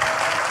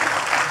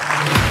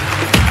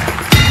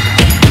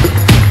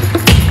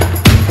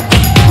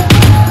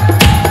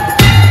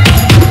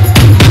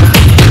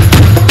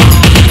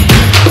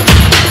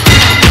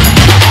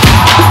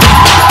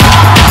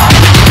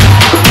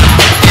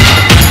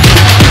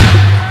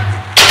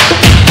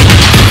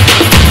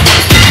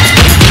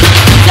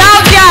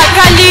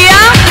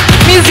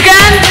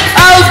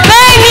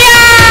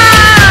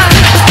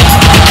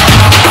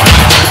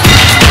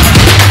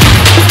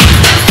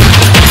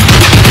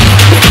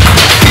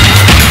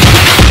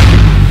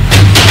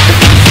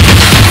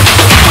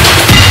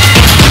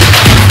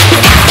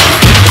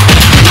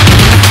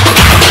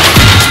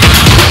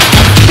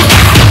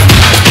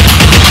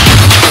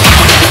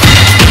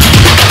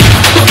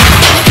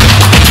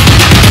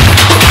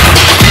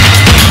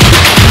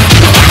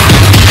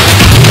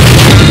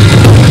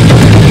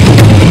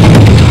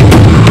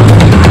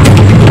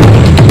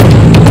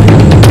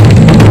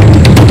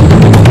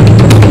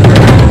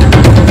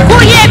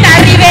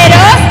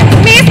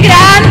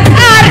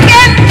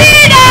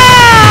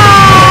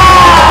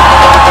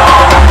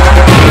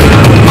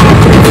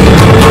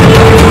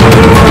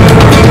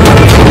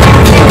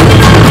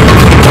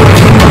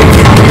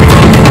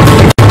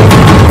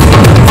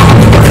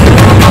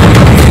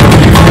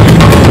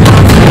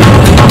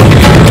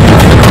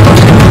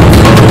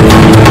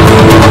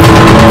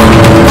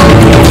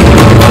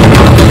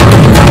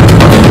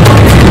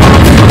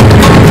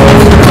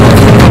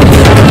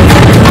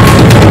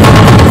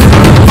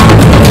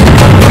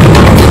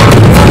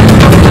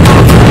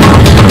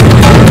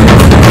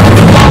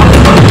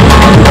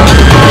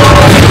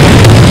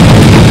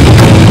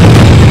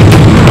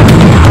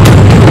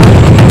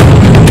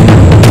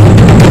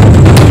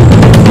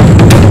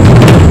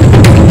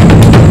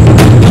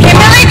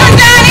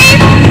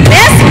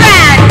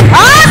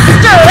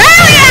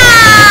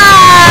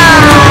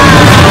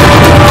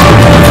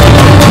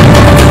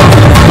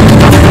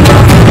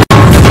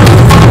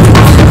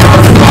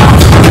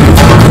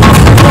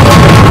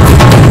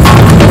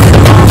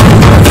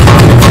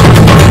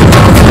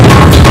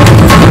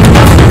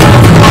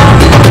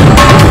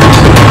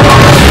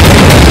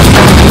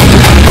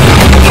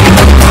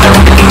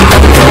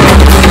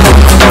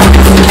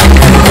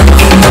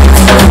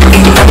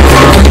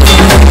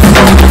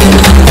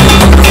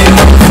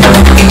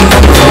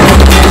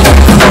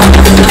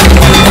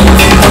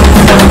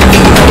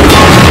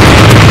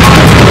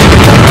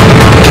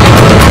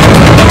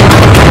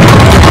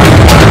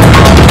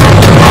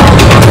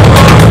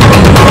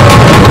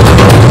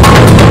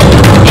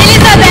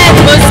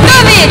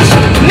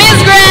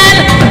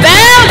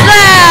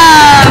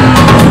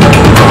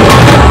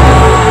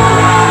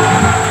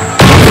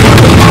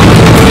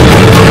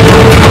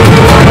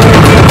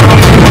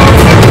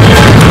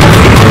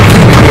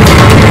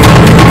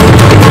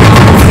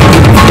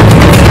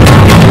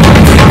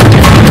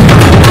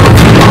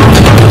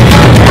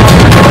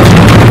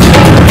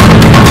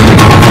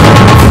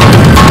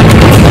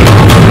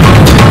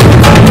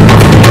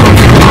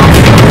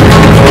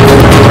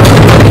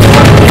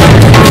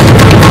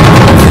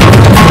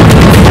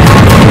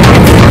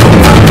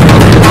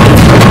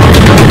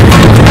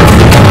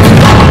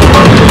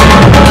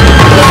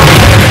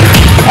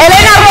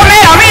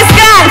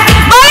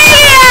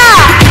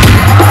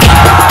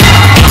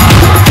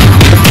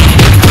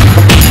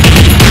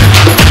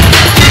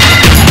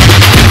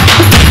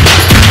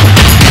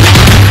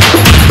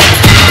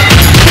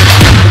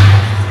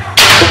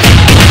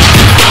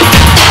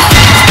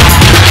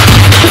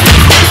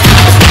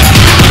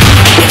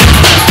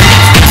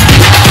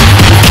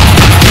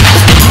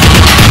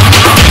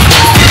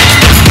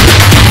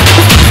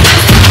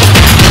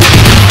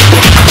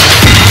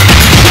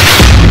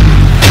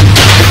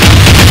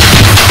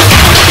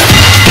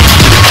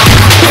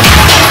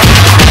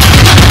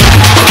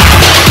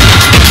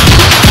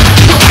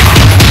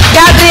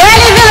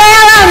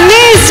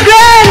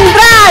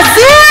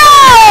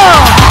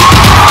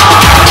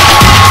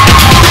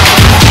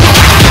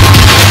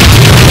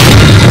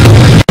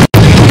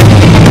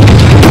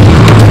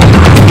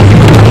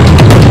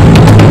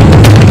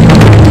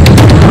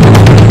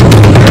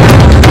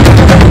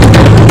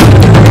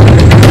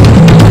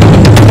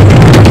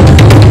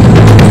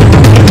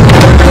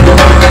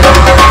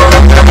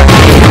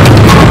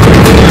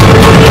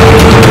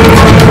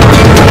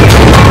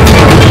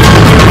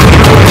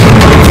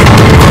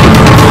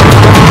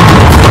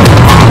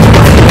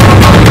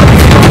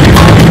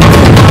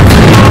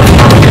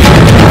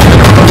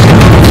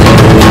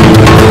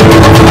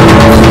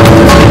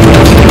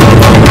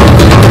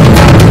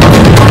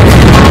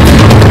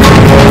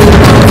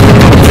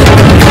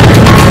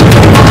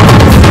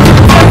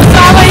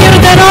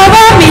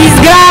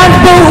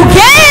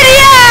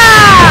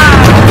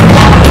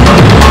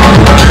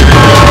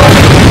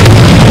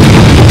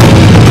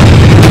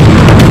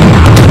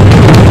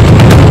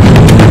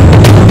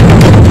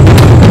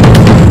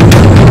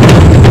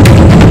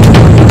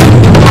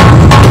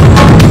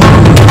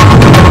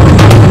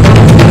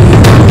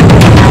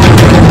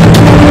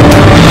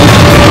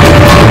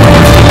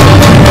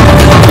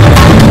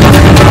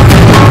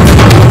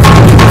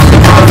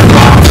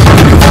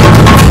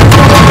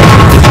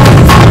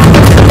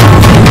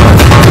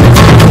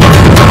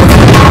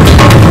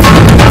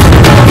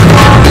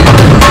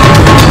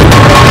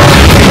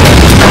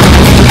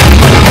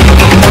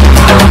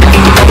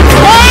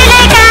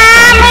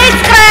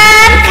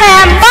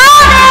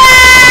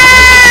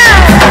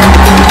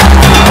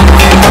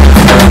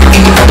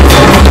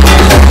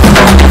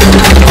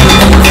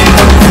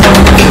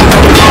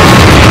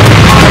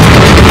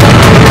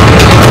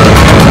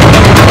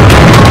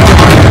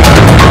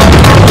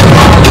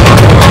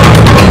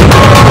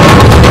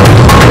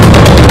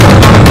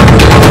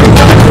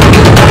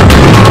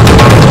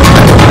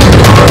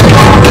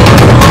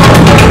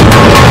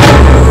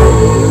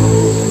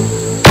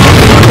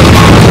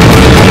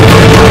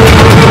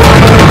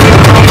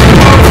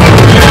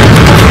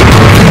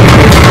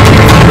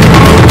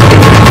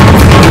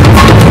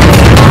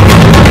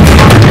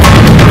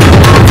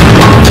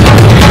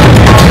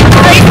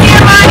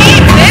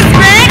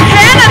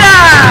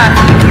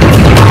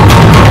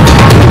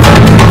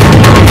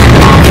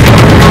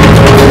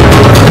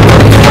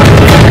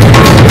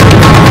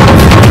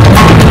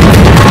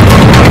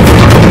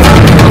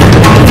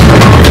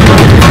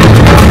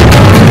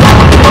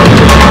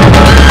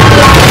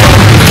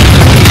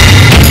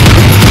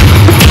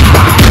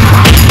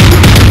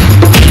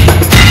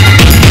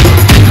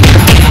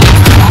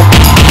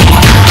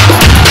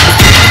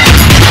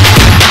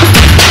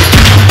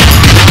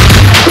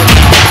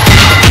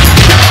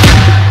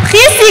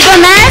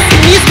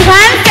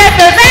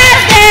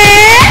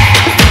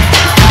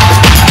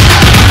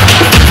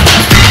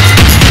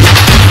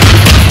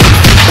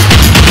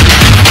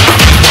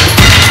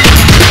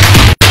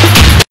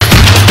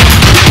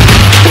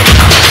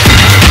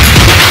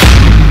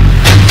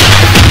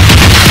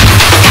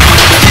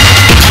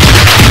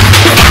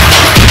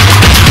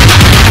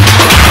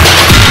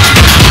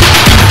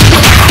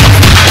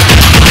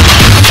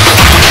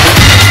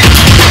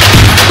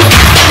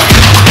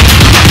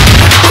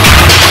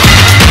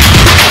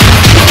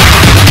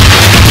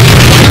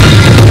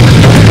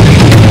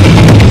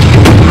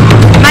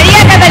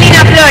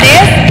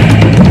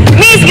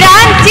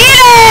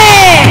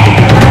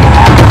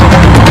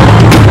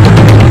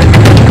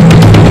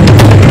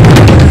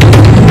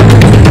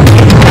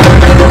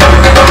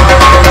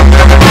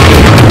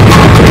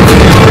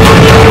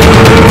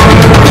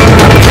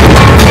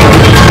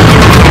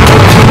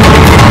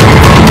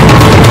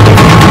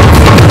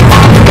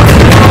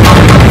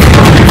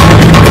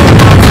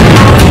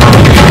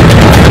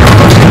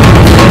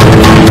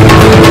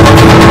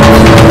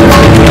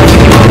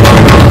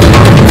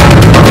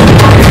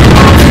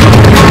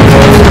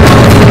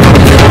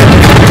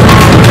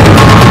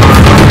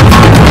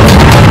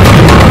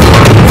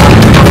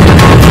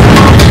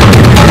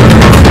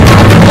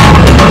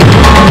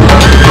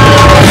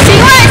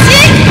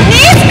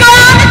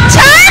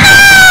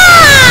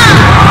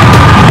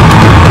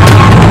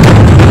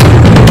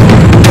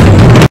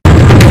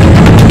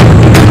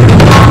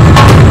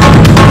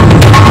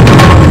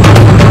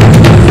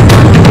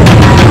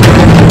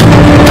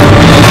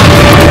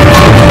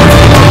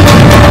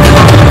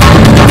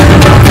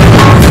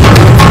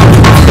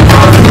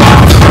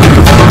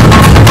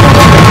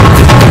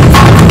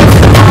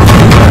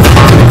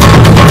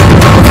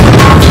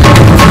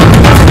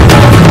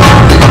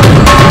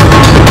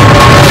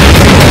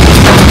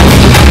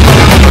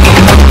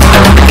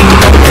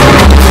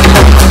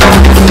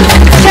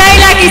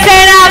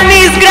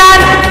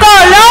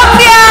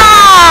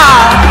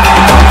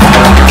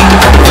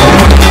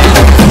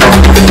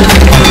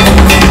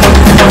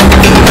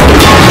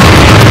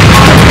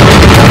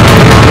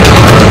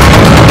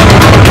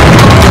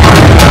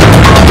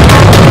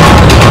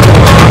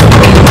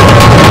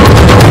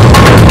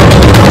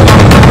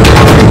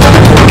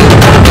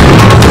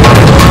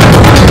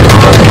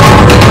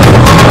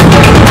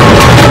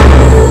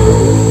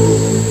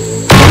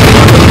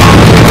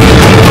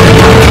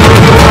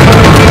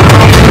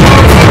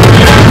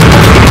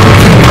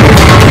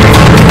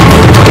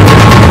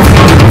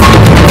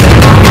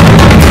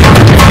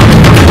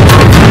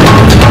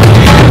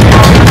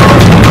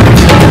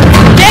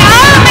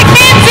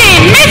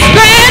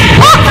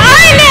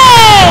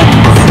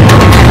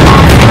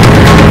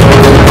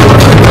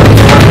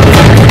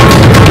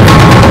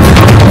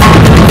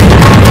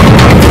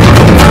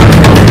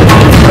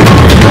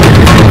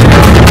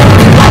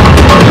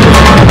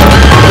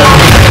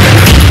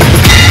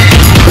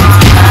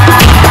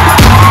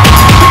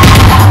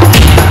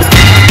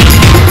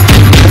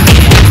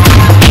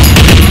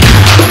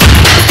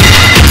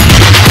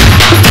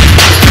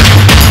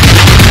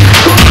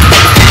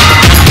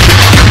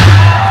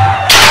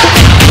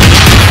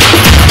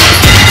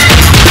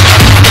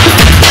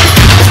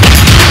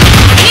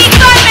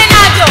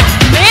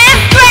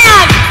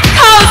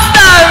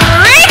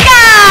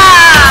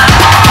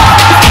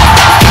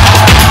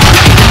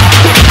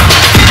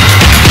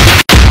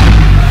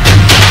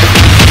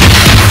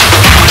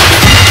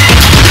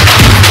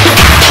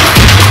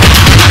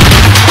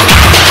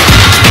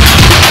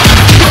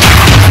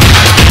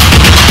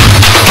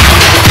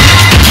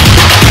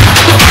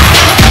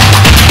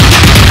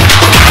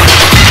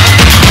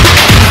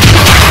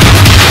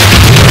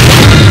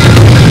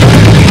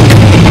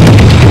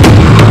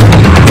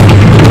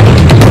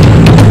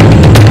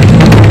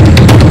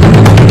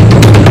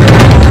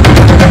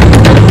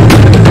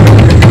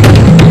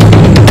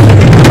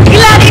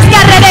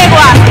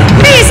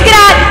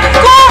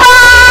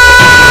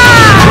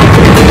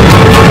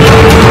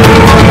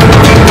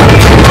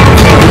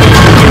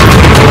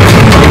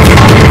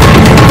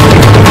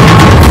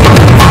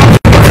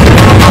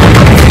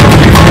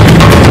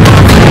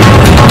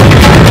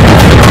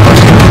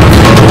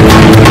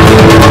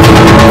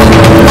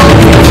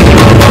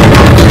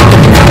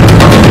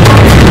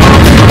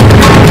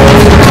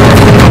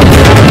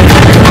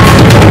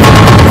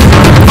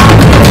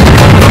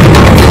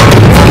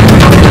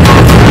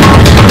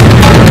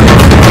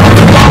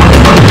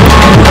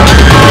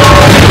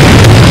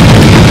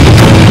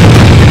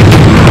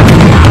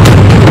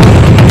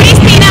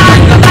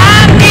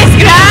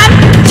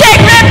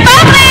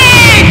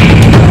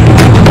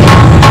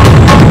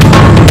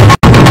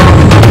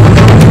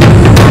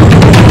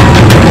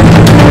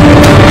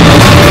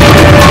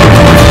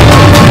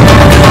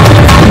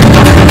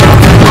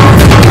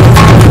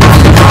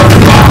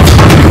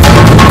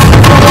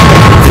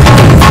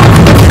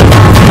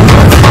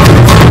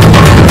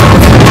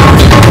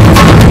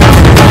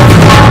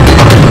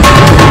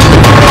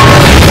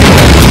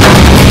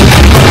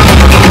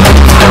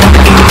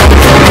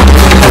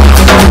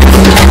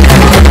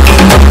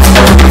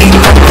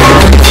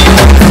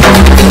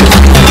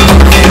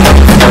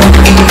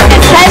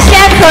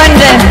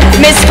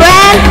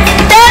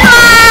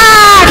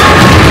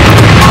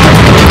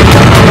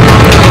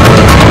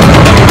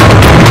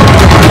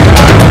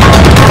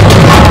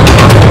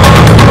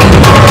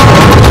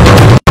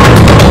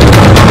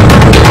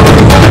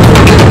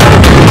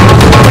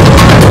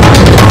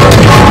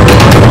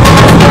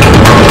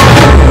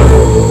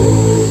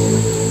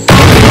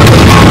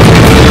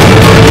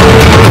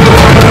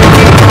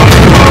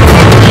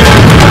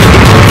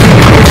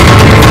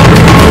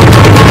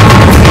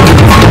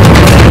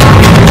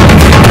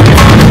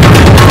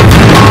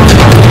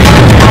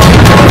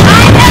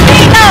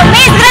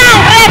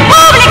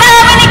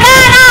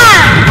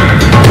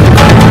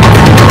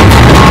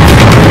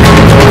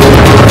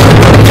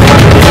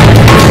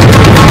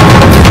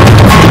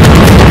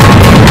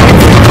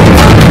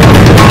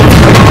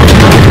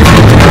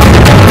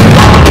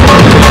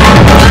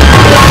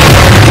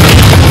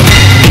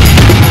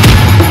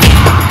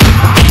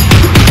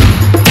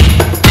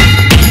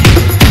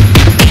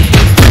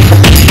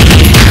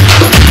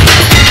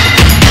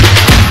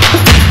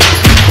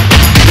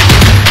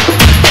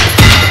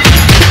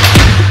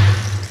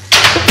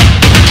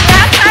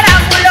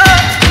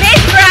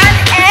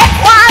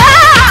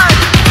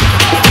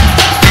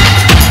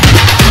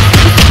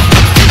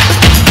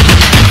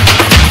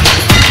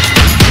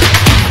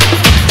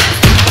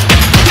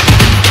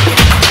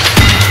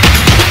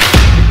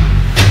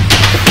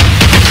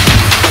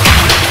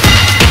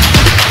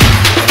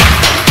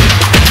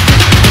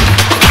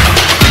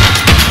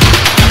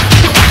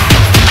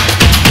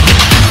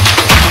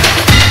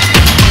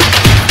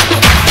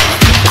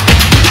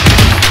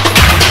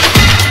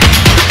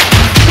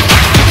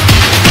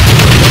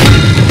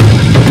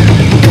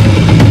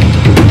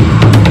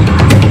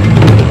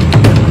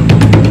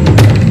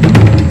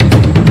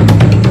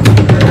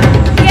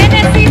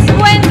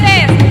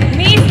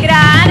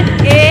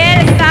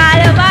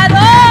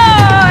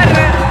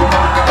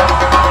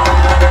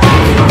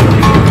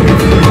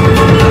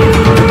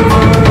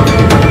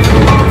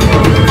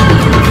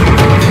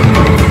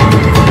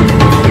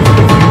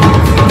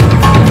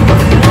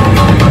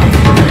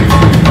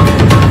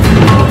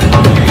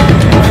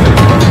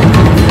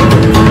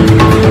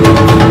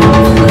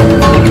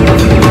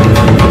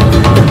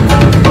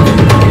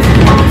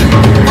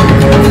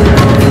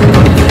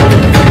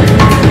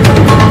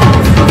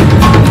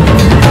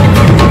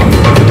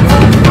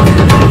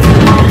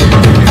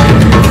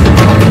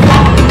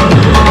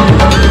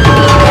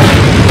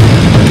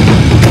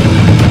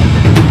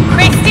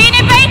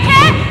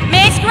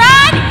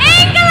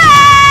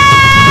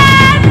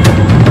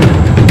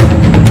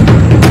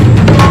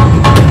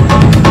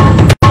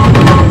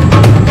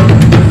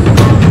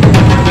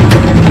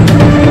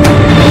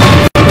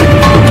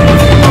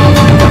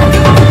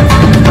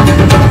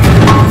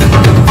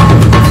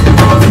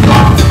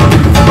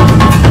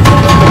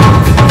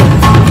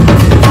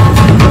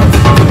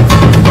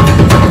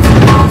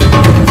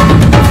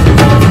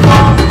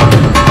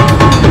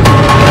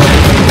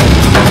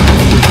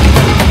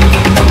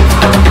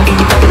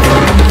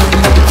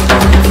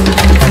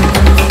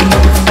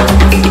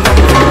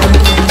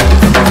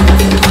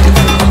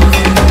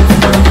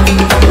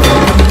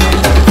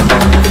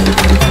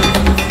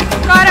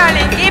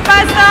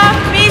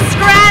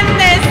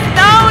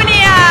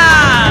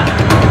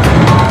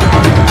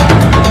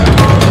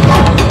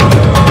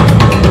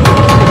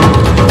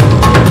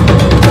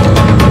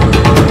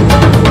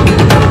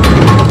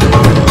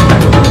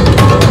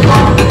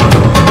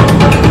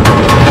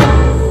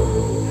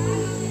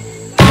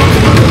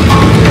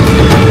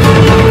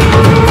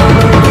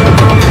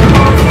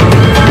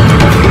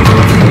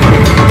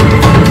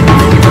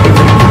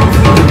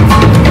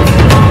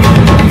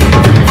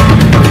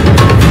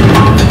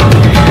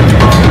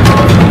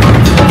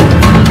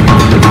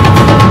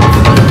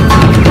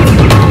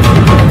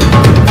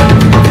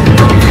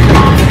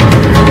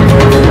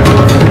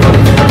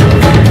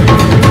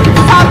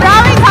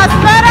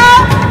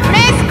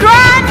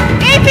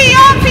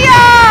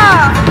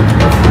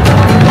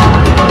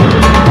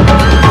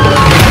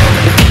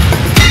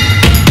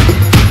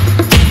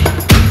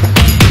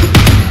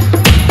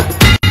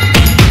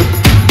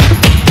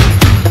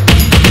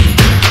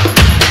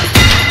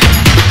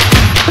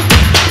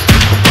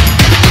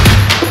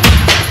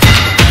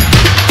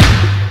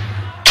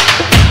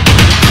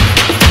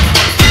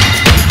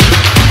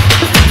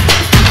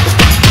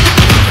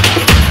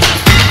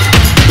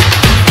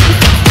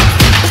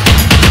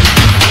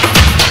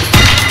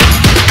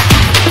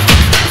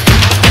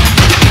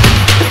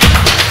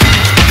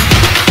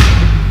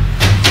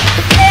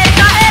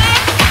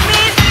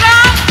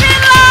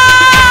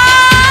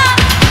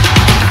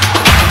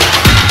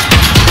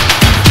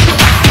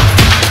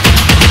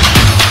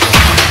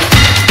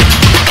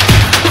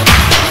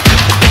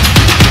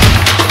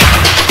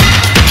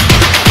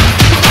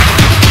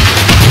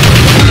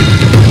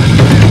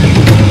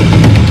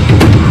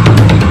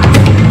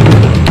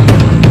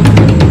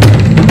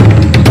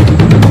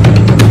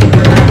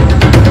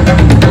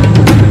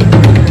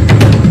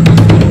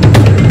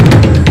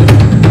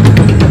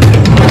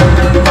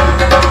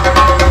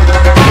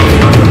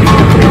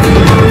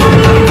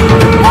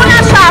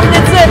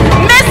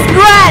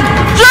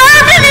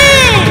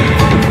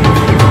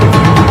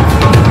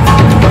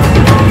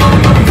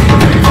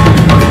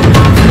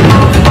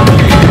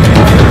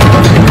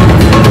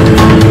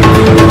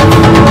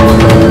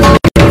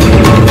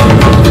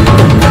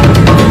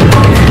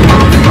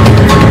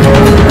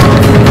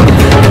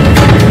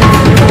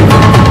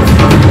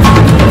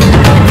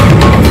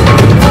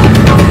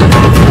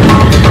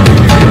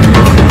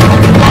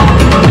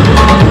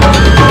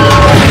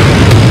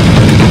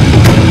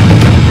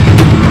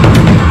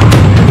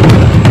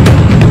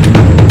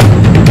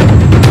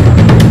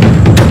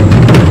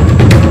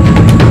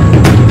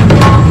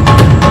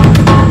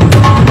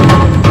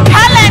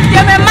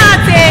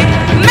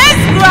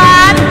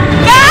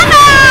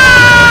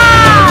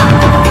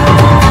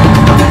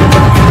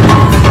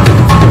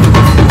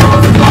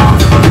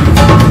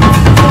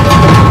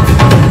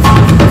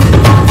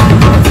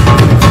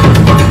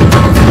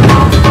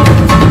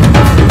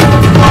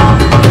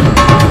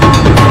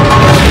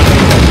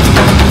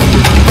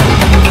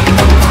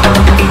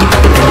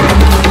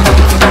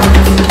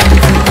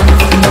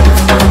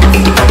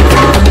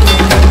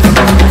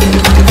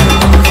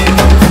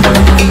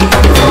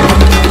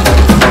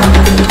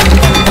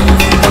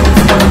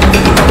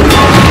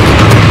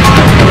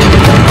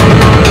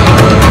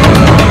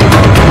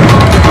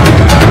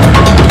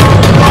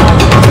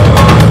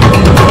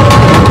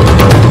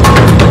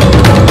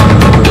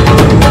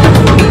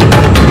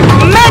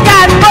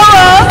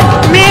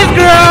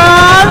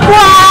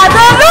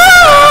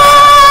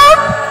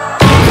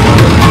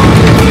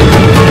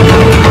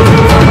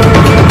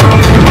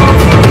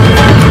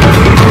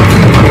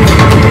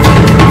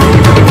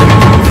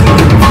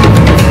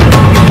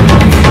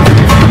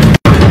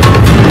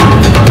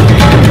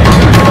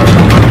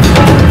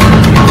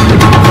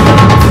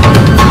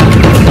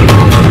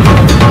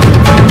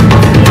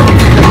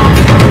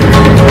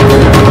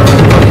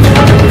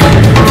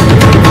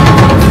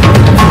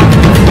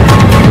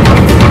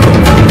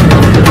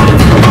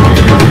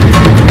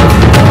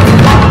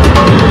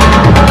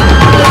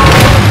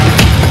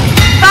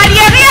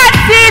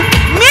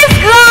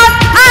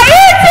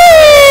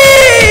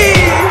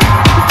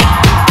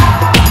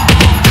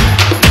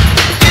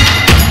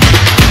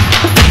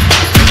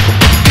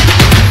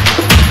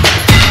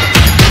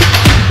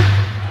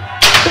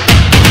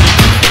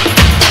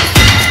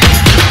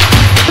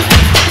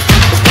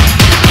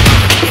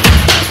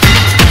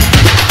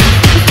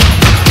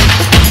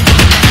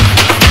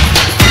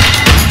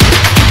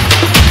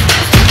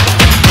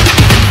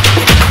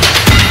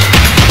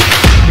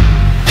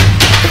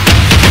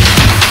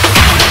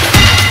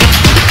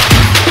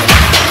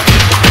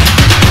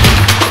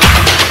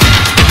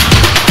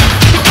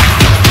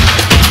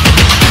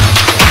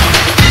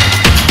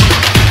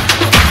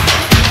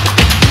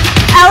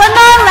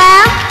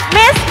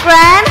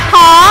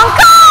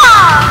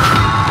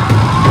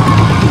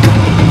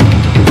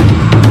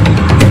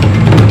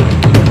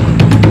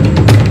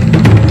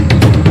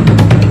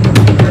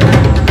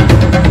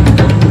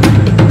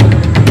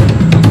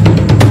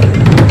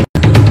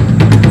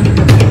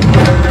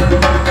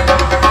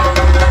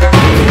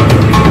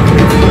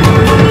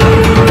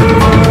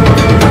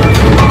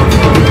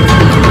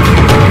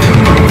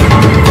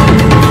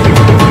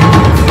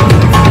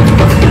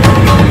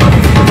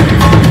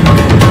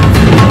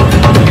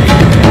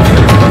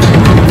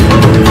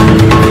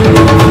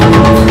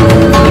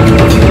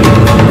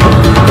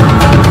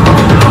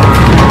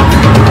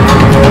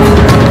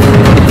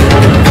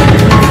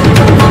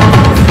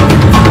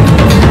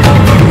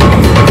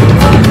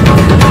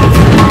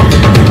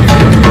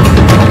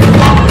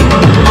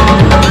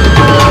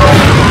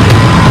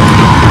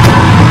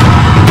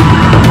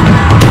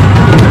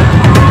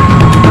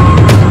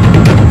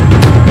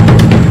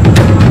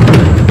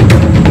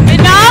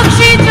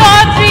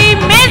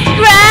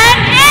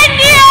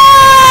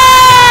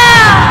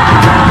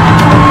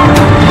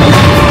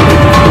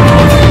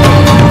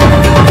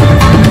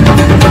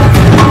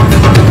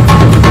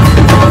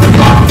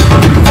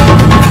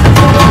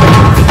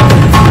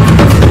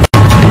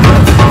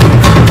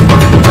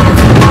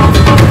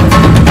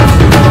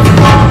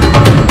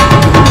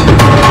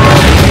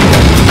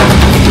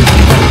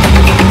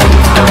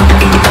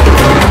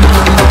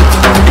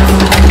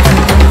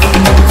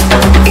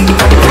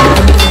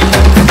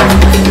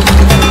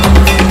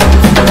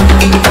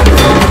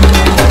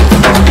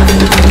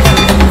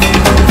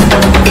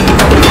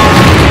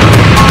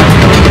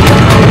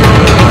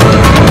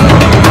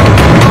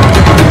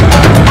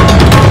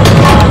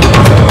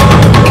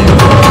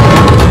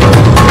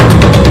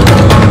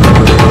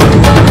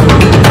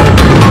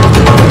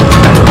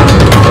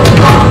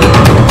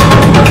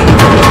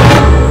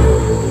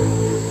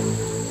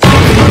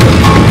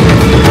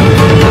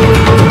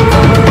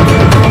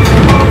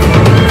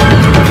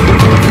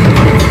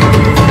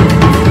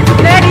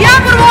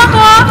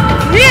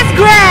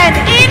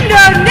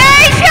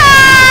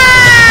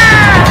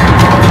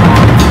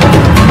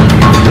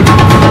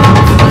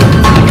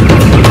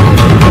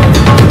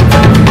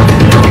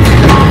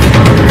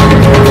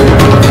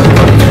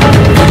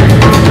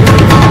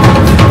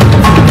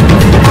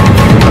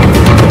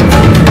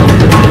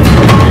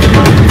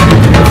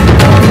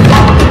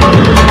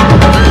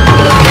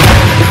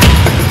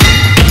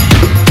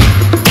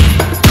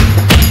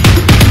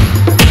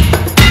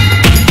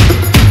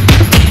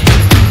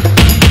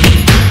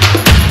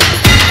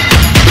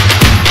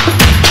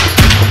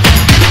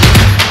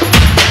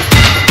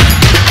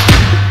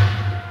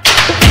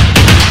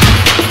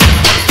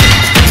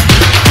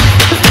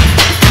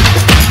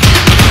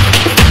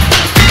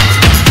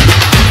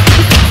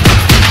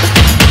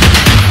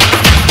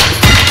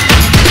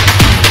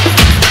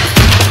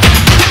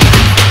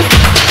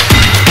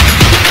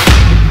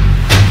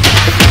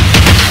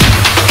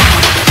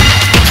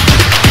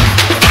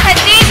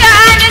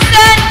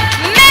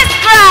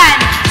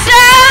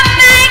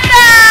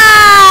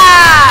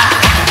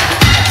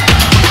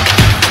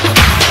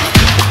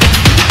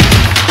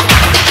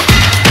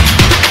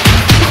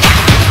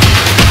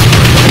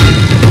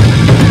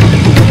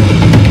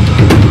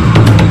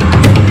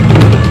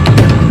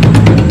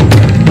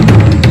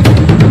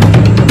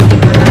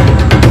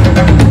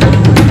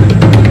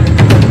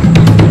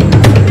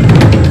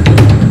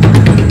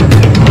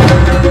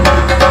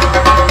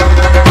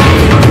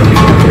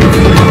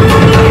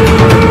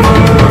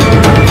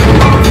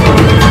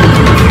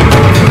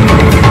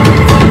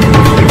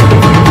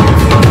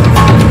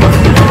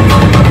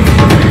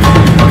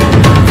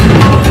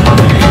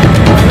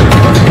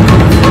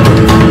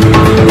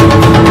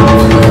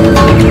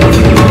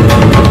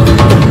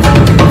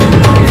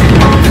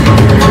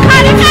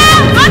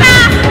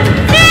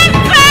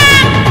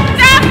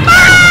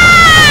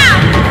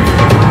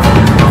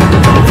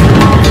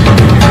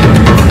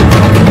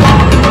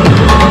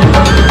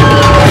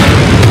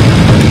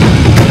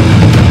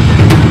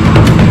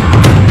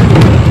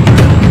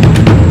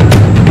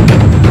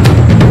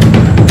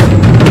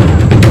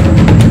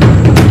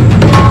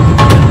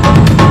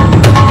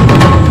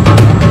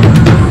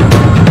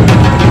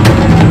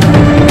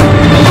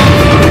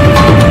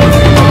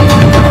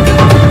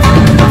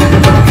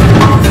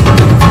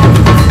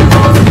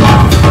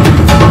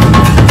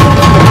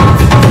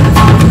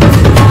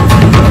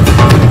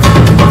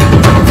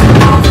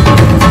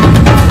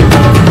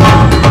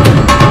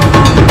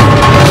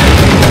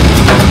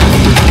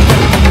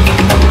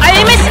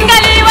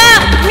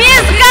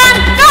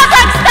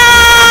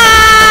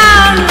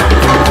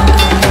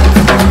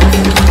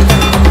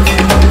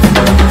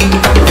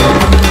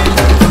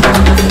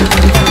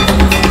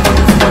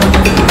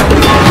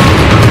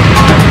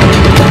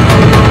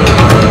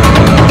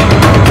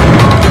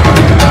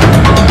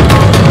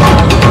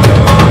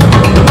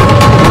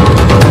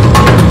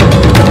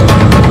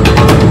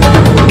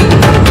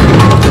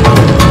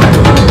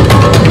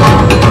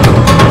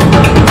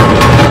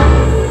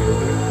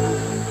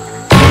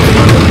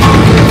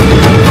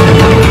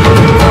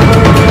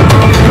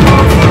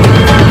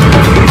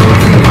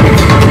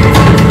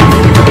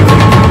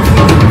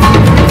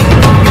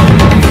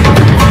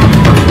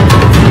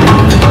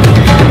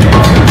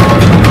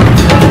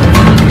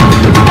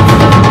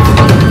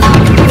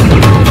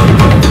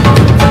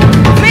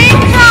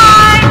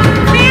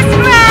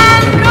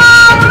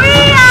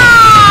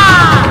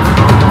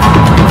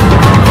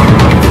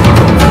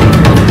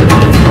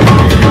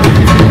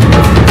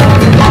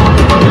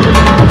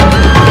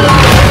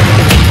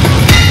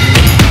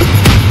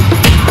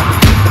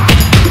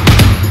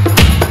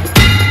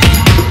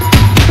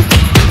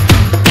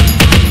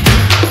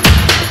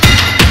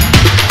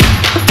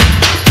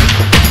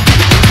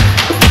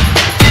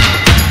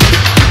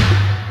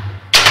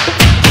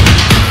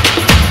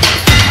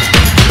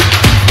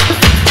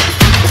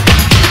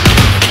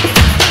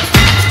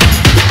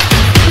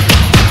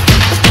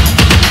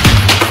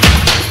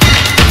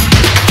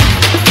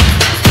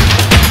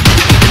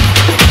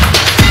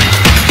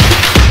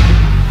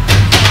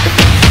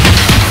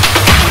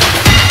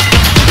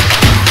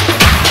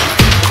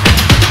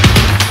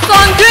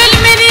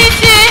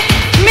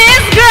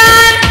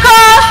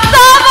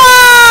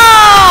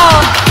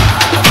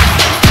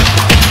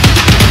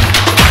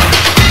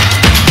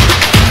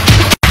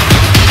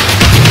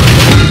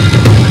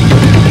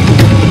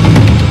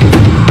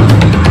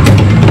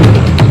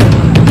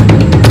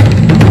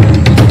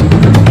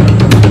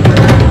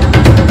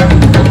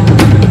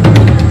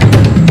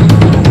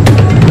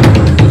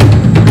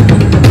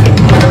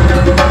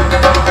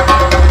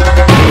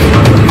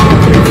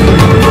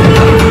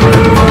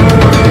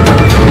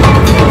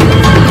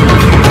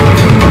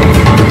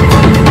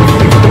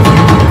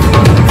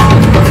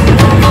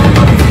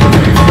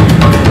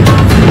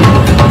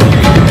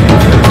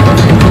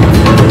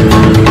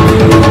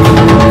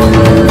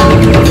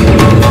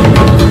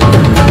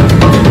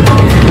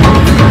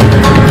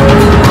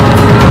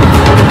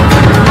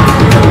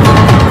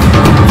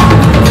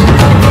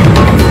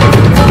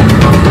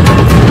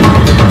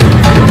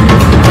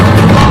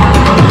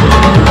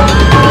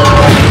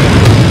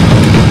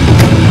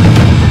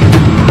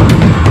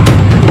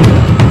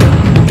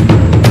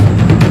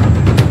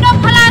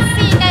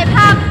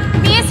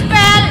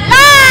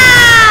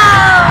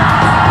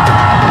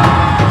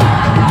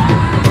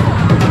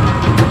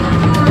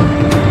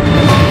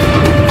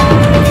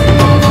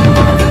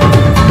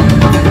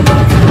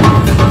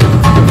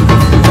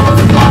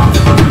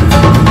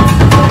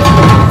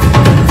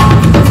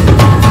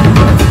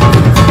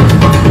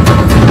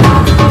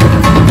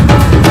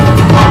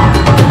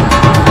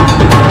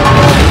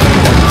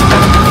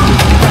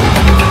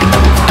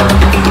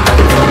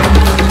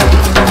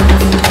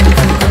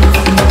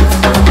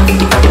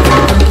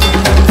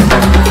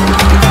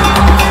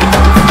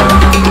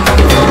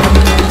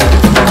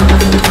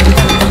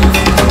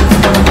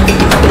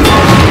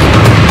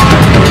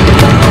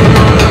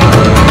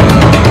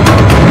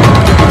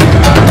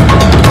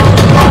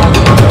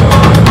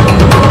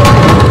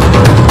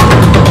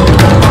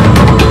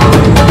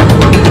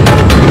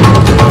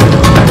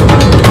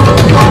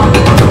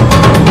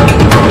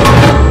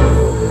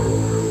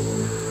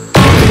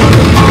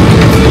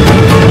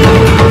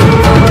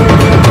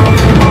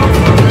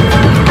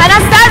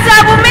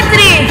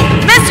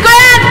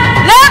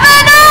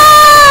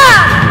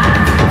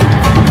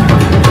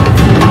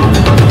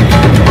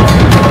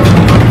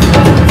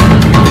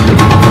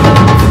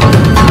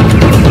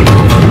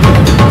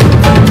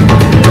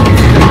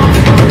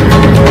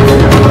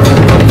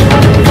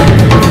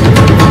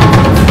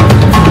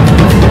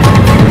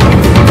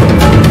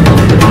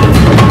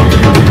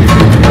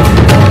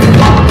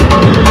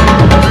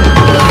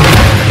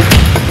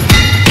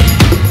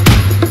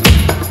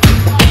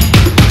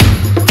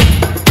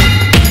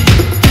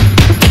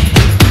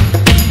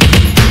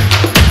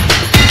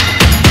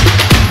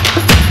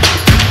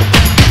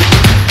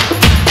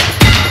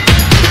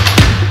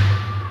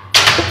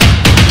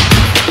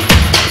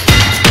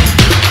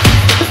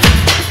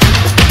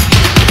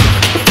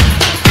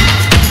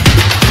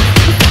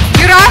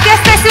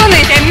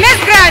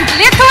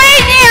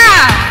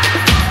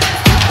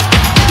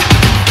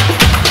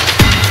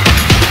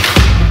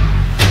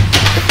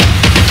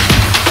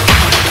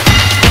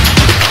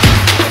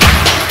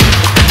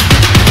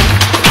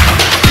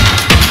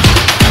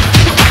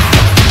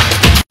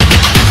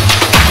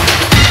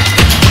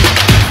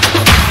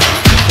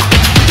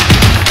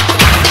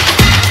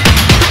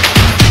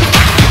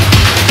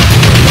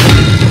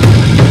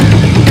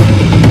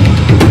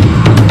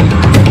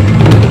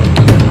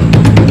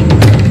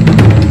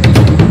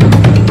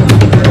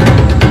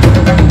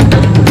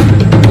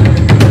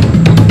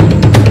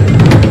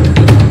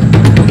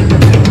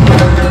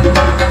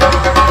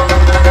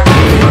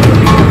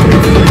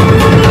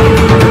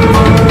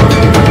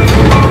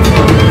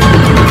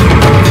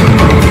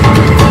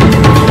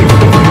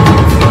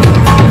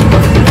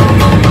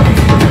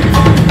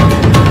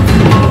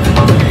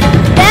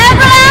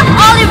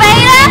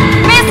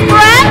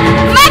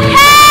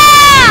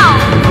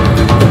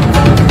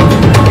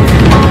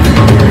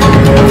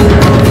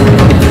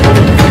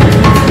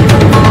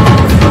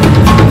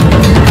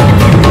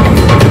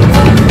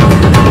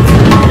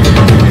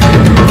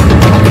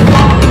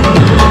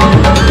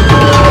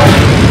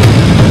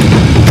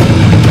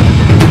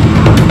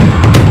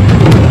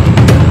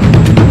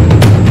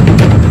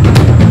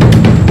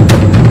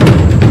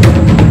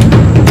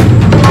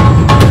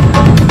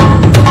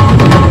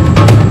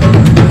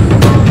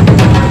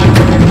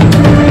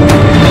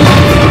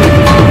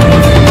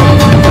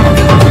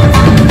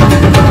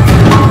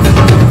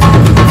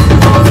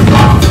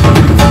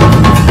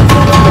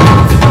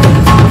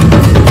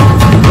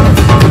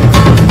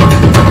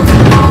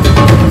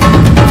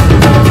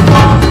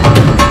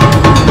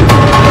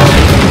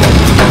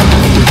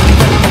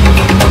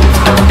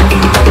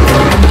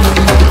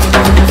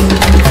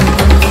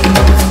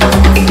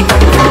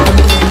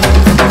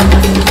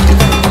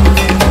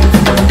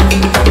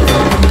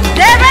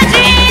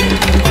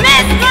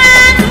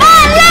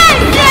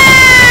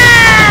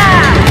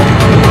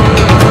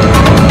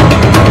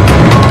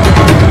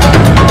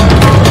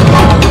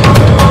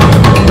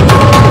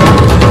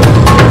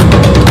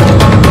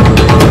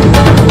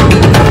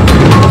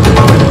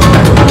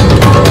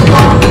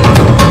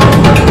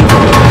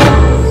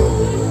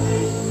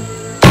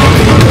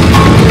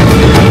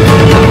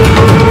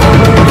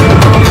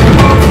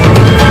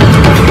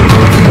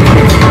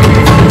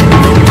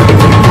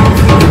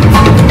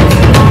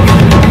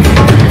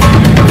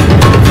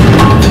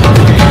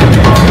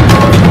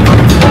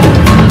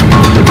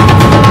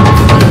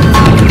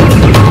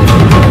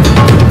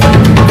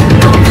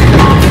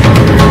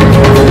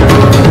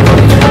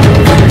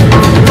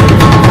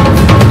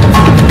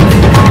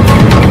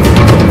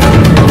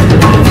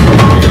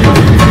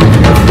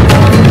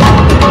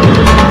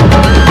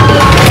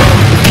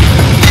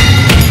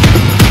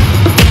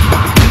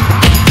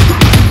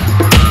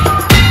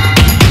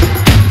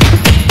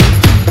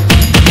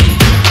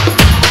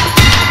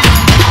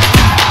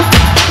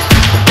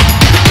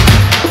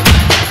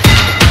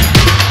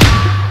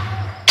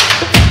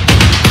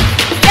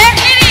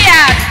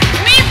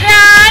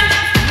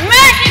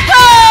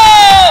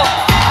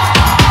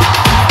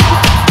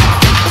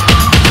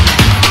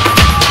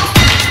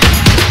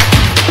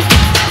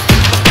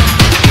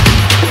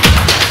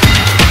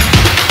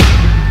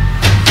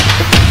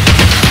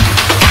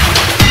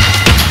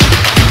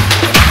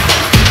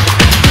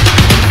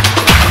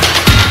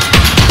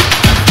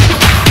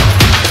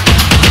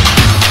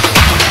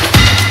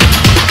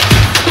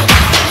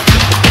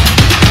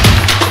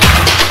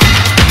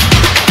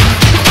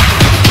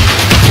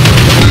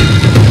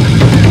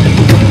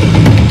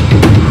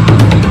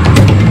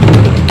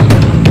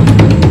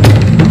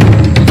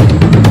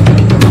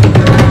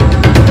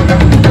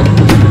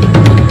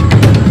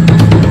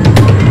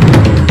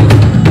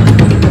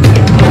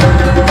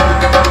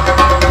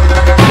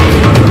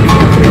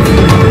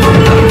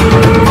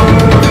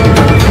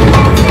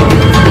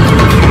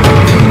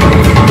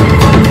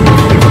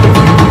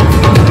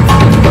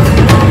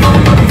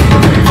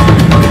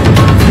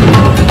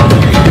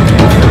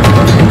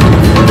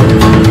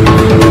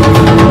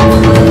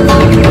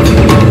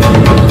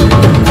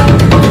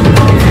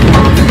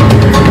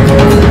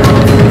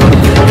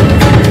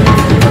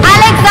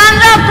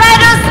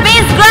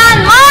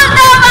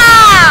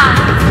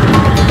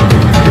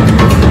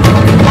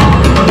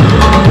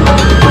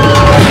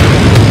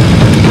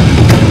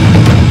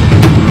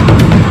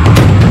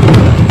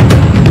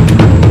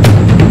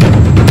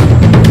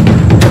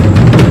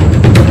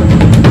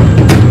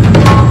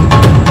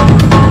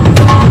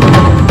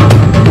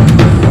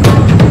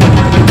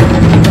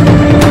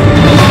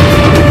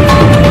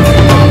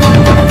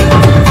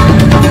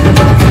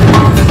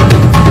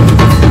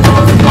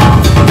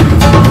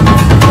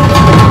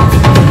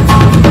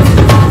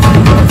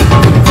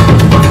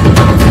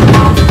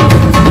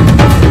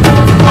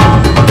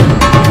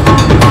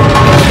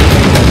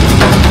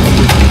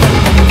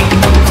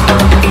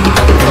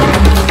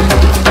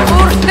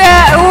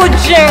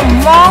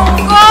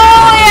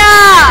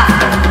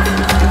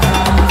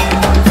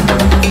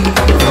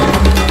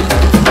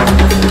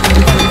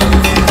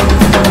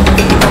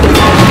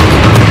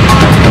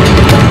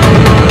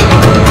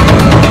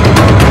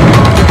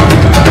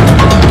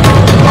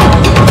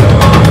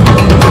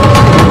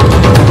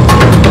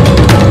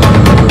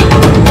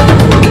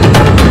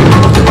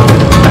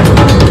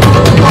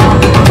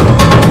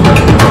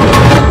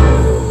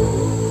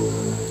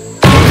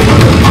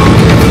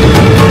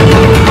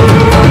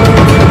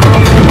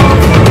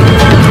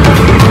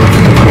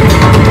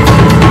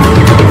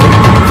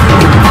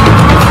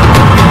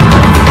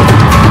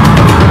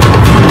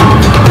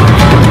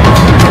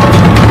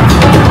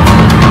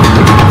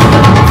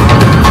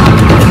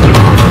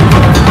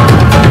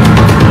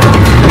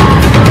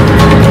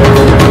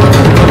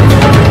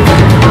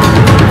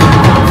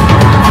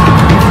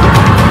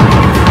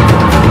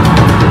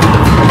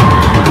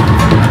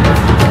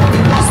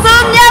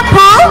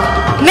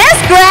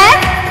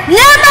 မြ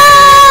န်မာ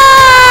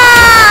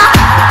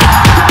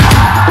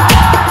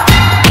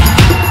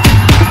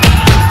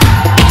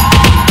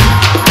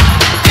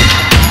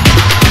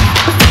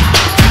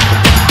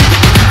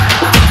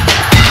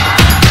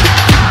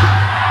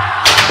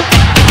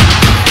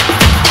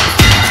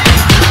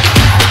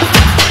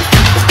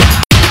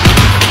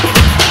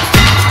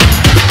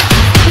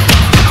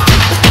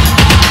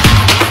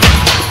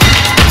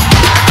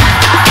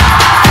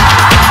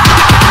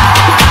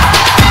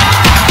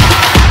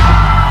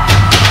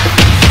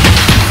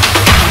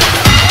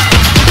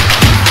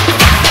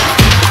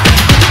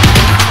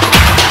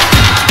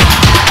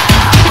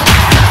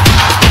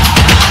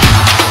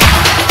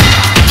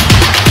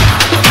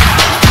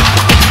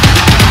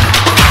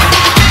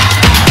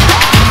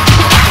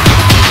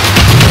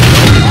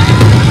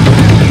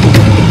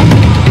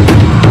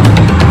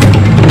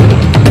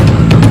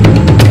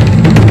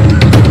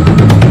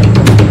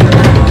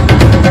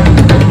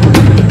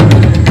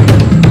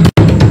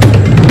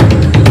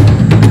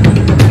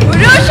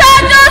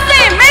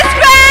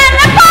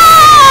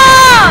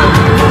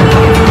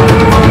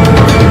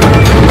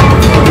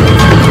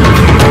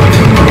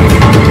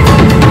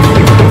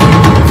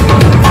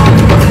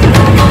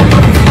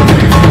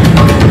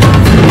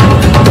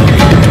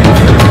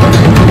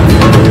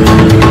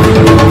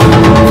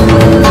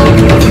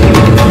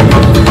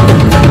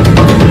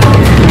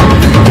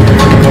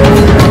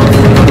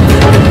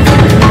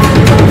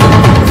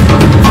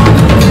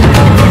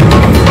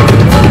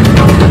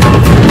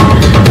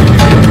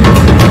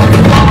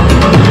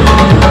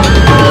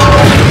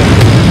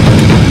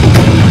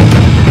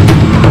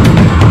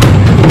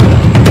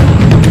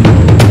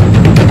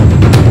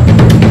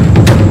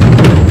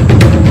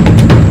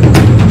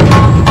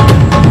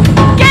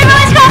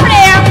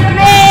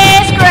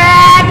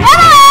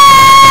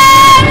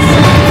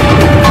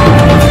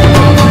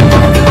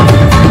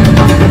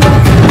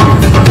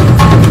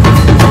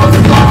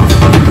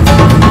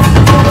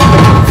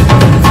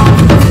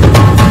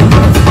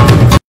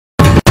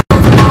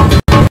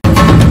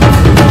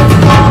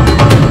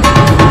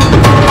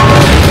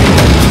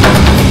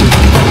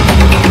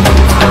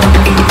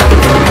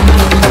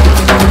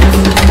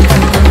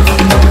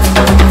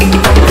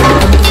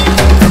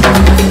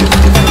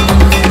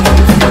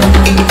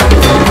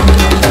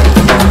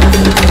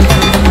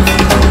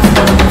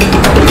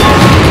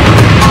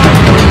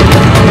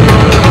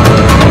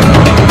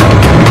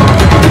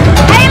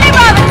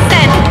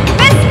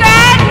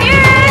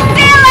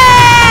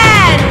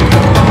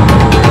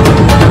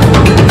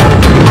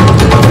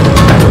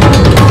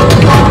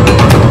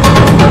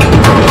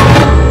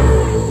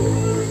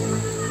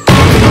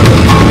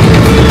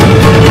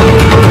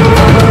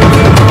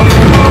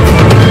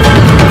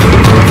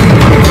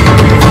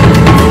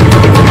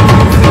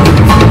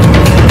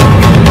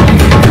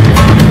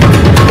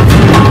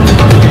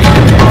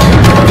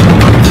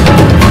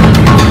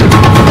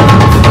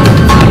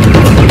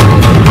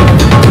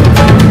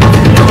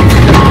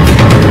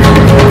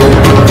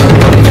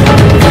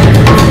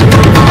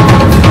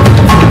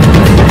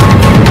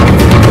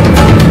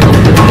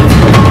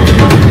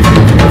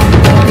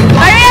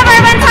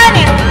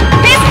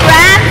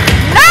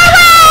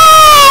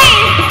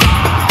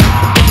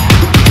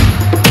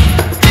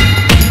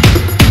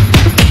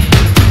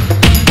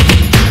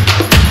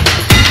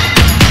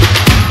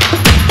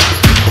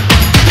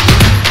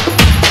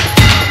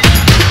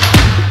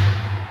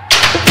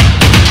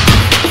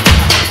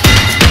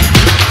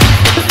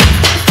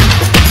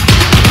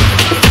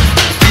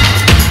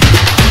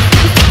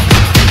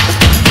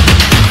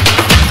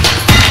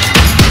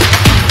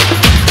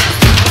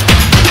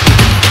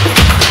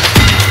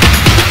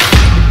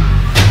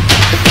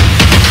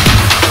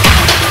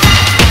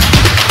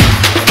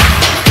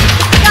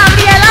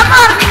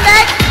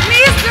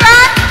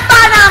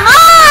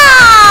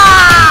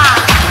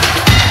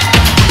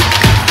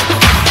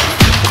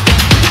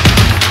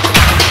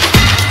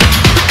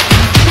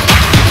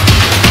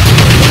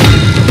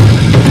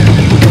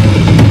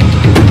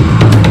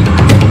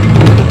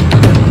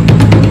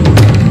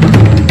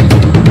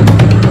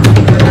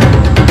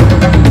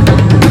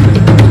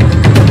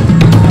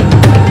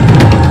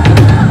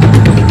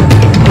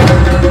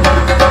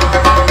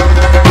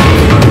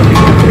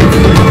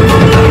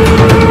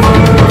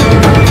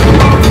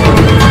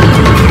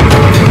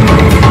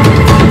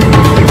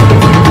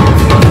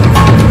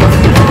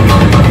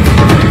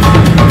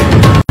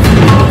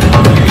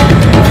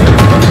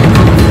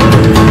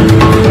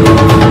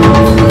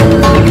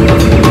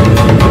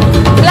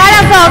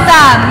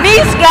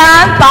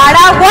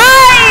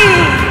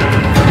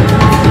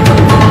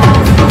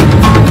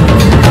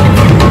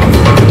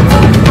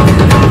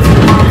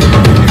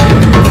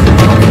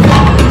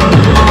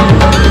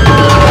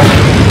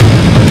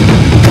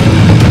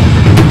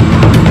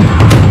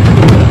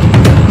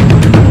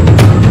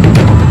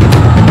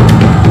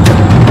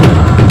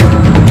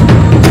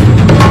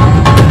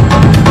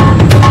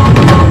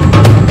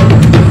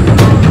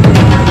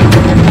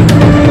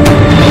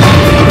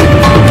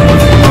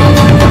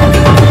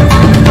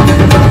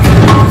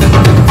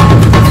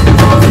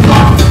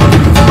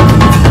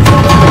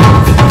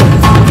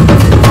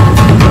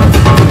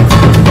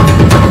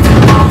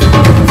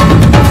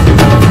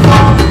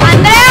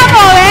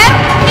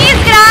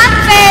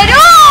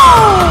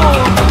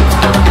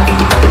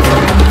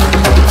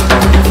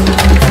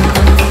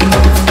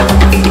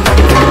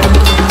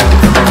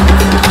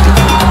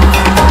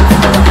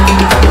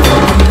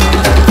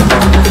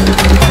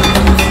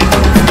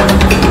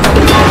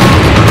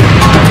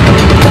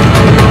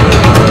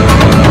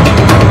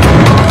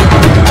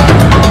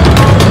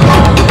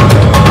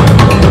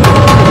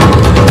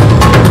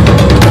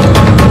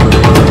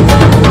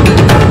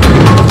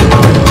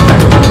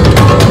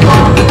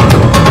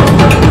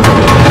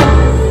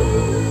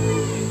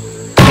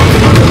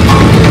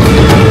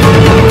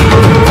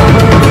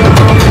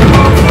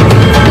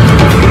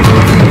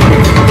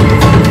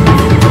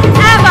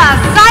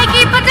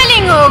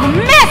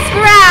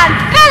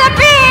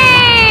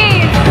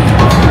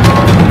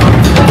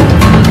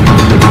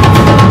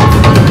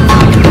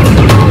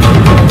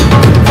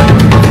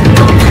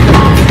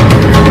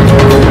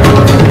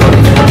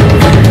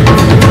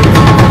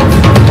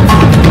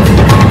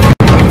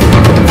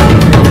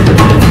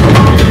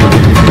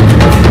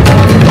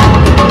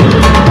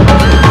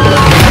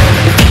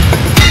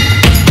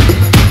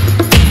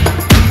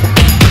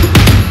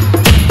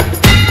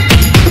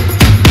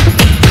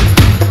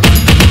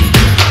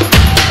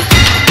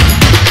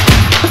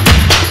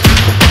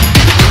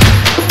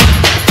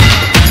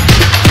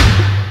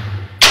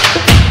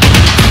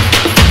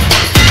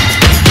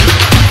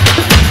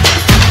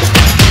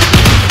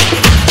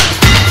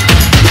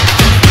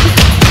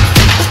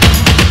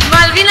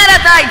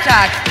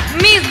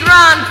Miss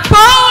Grand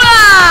Poland.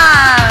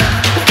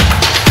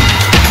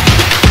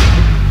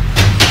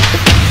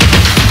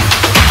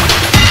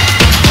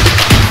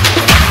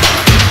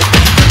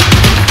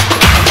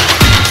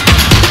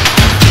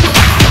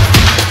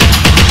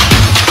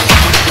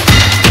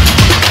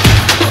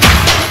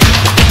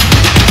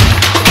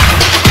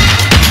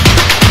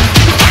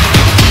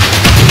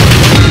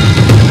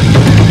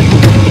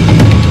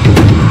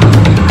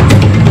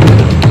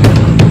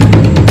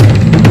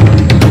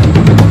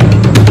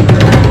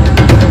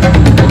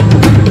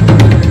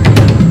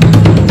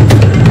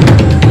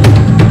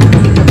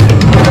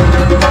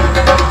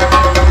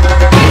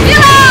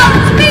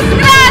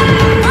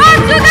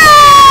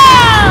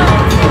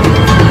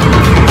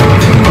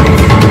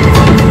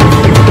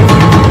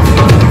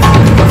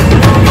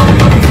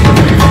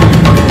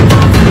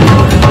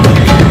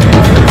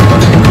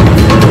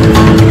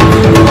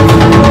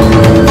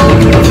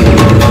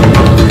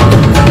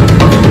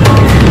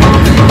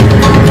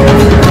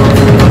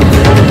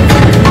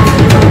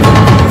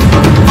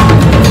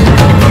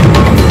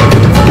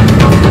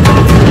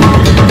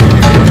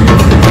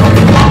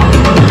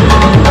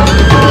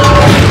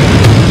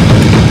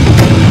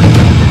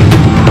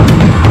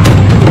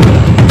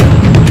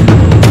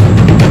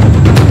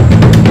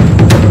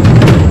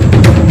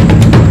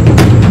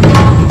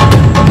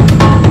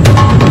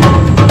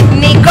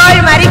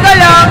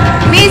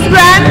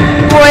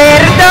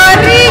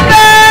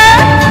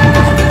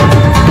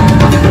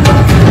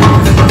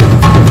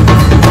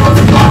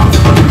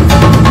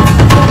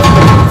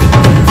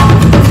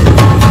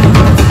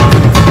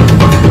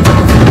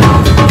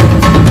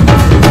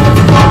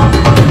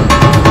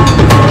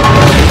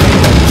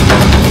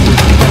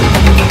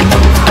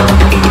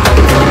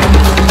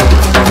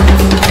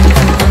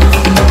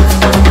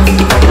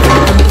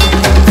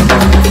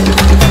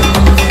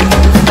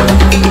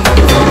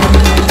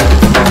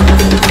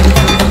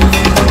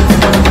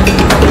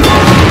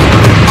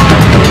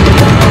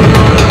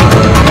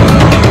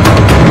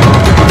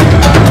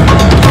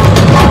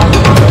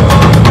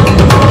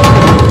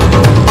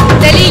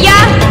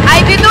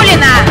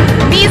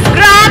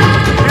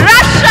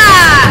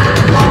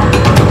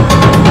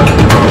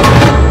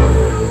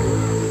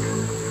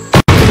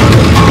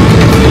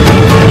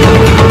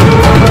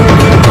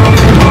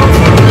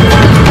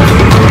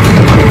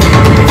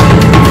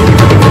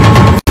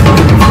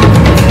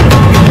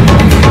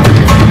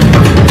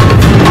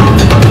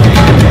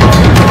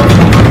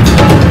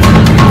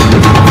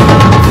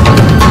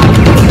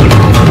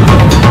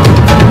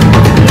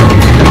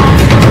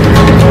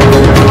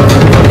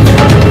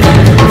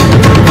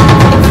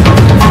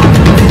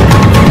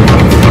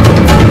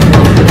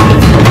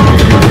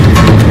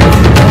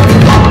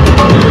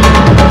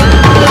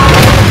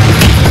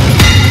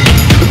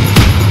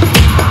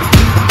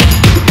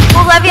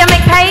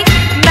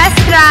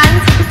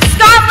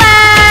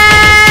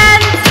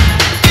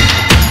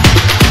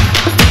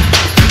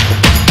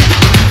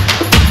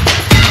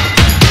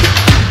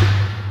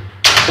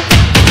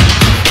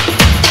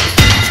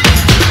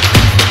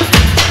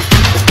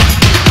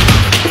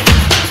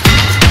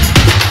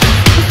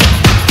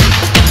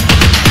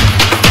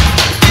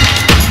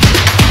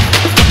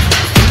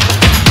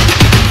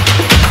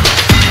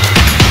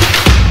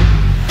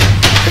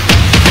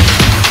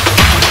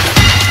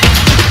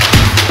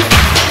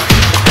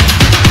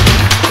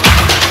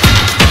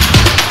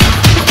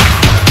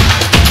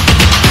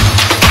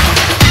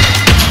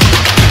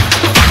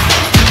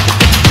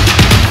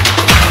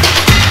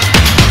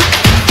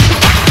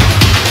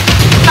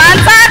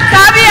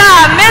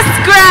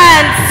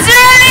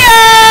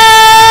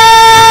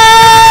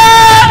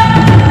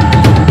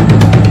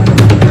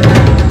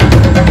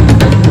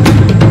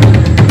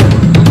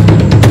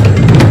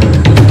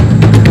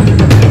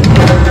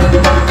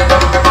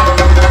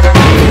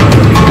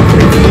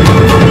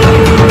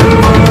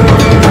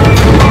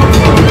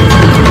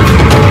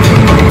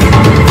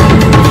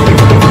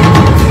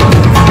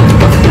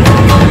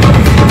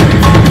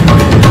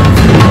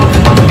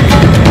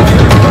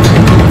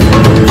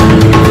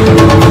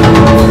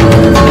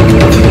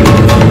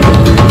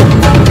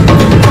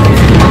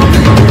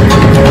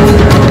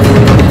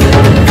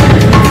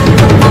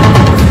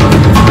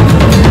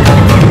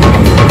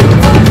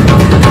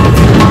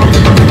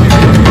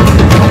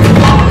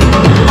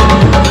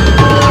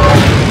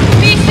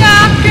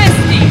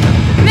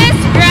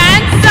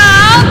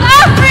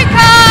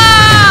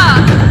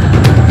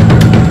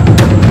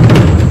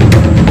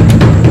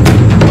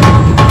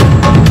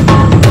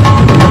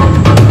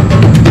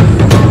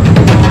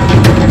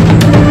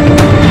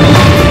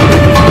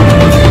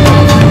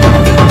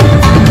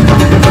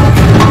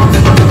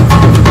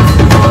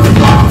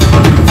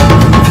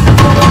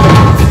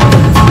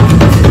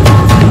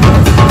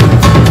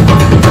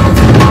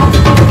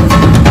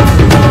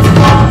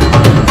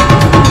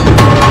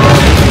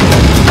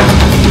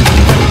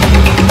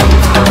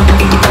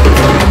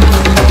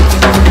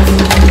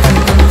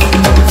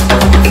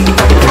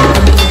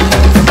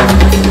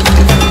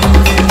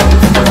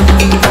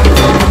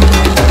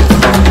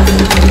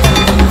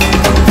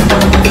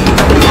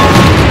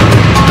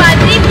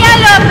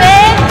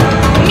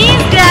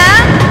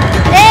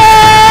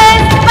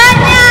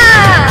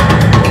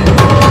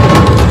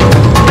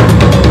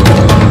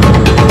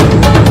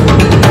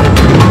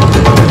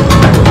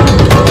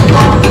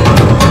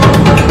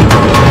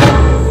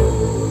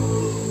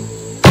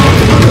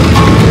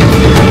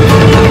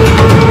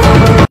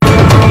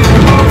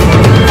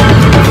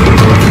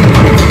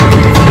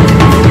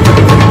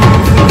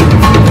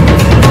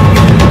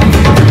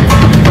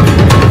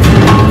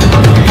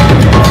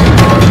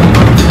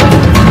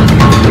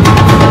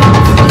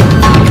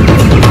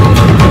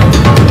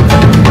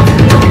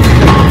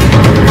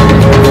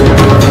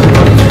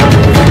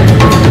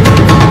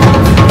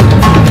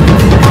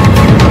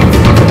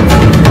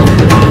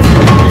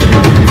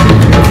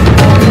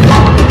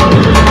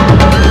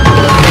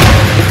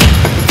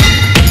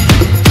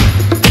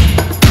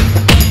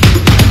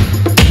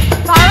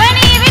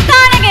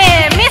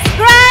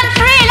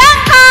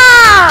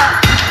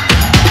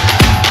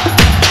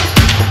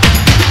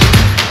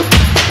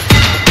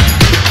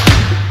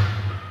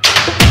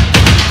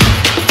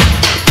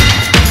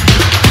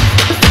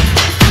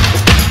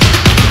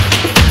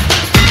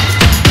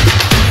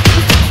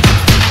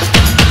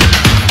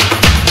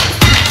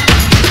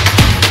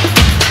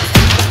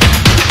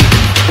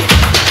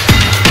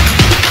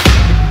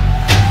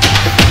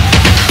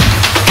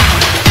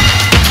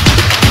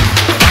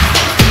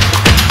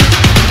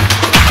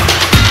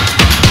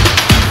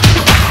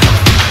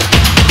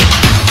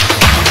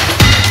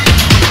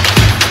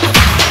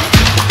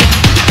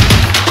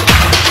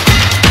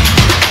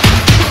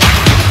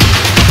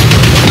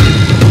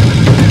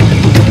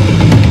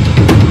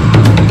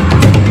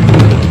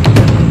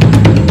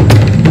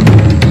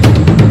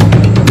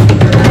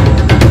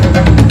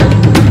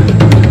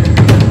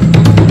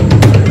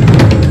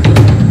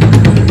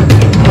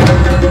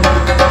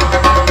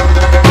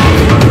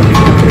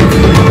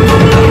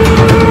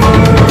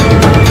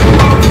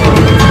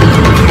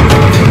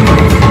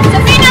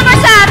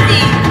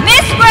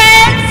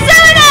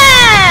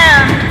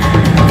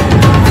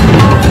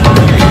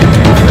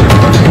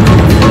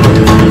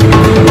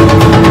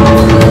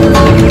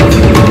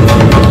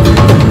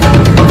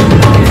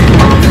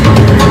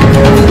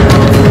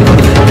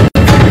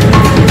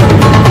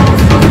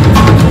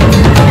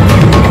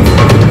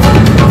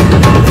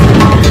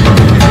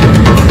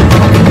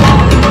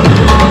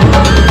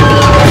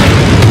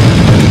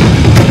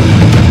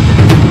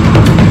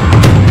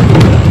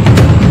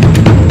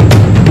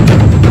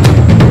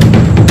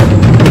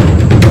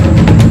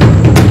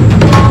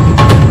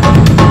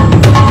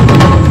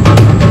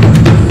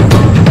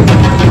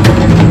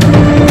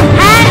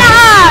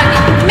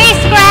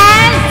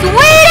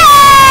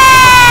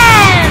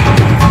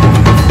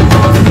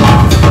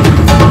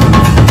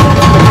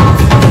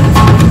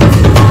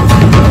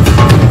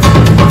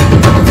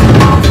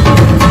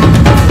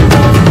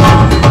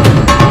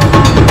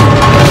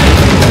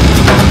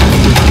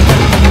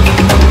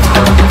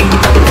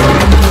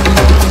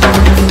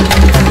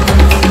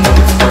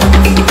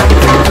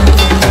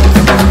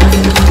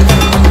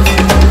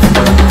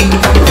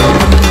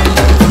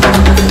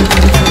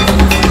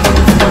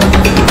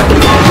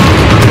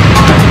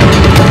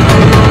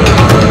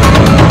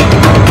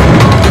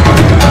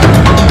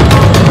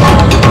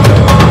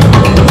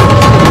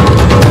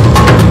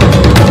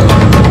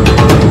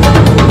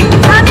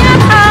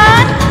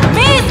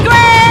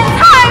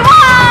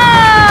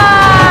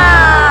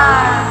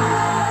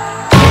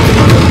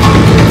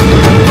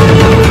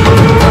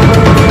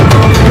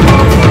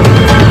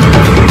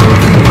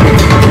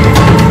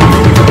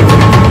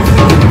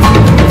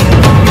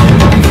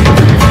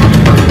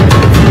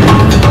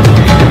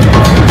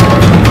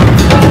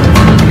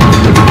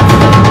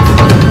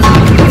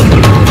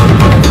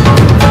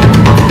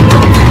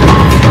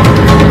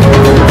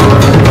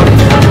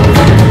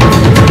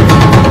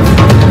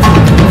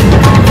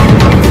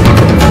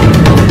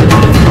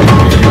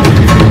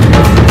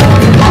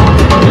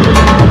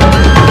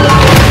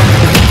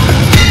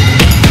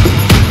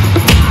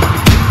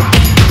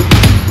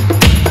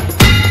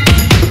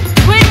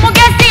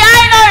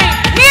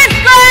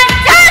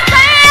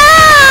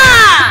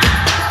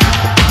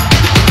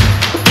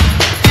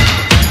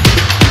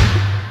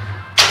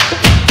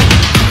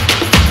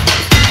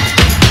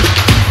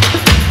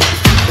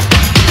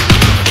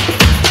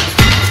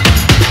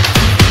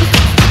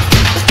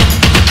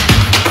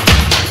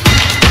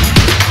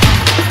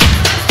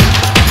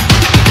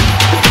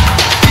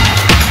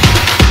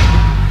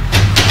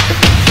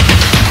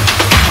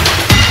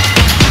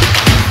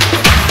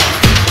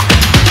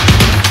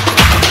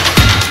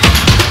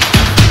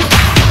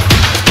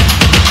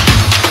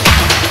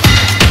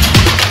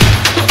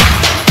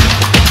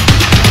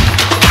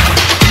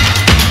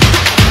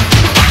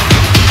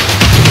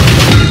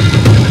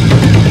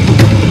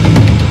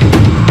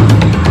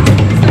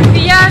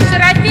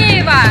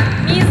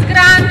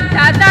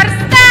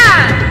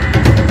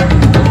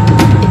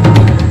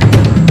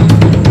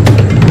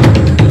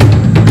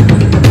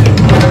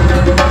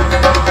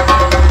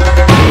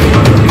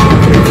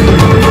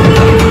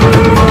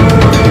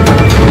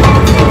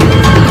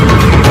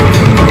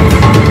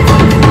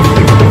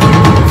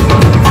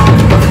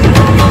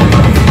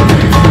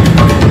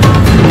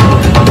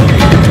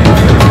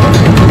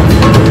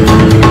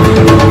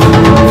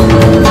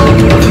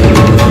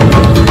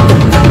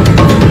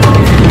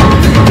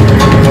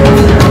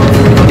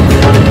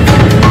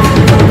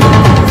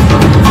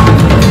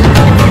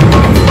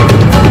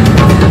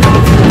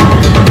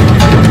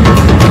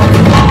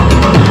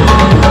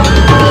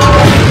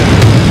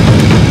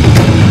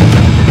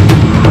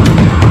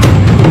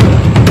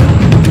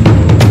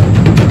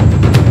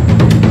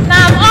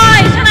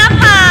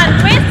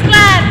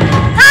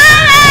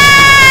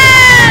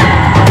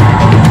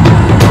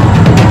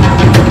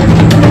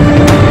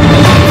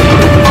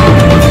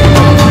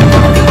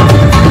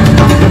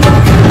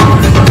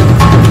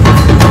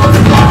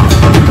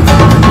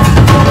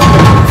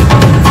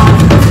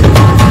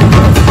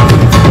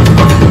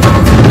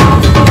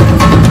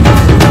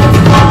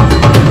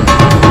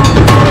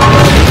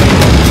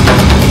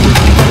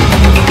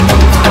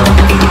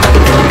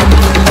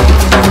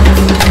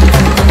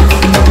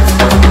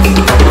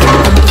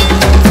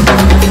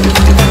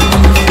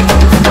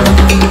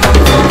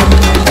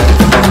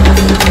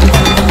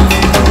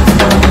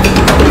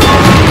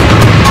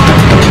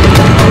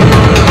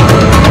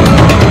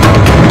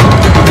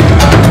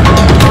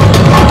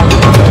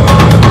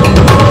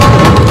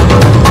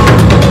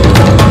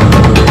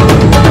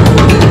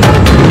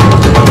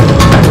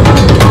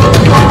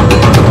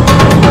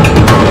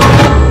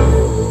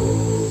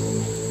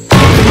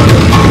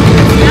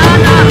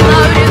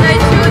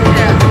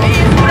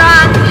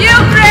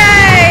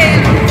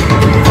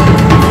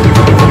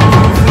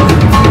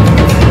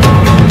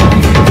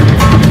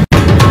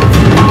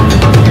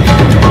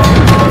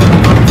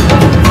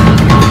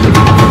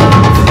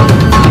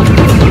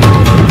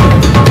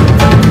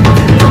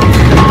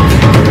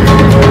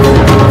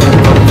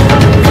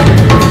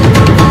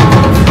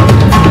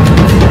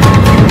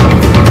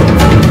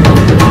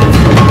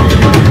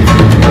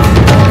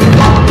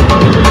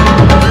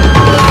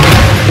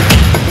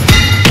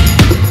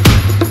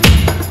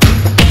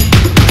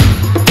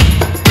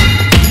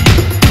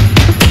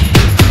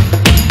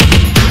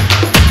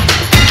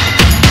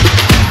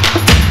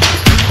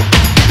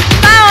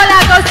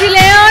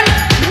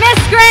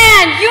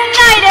 and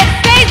United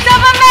States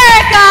of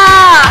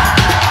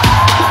America.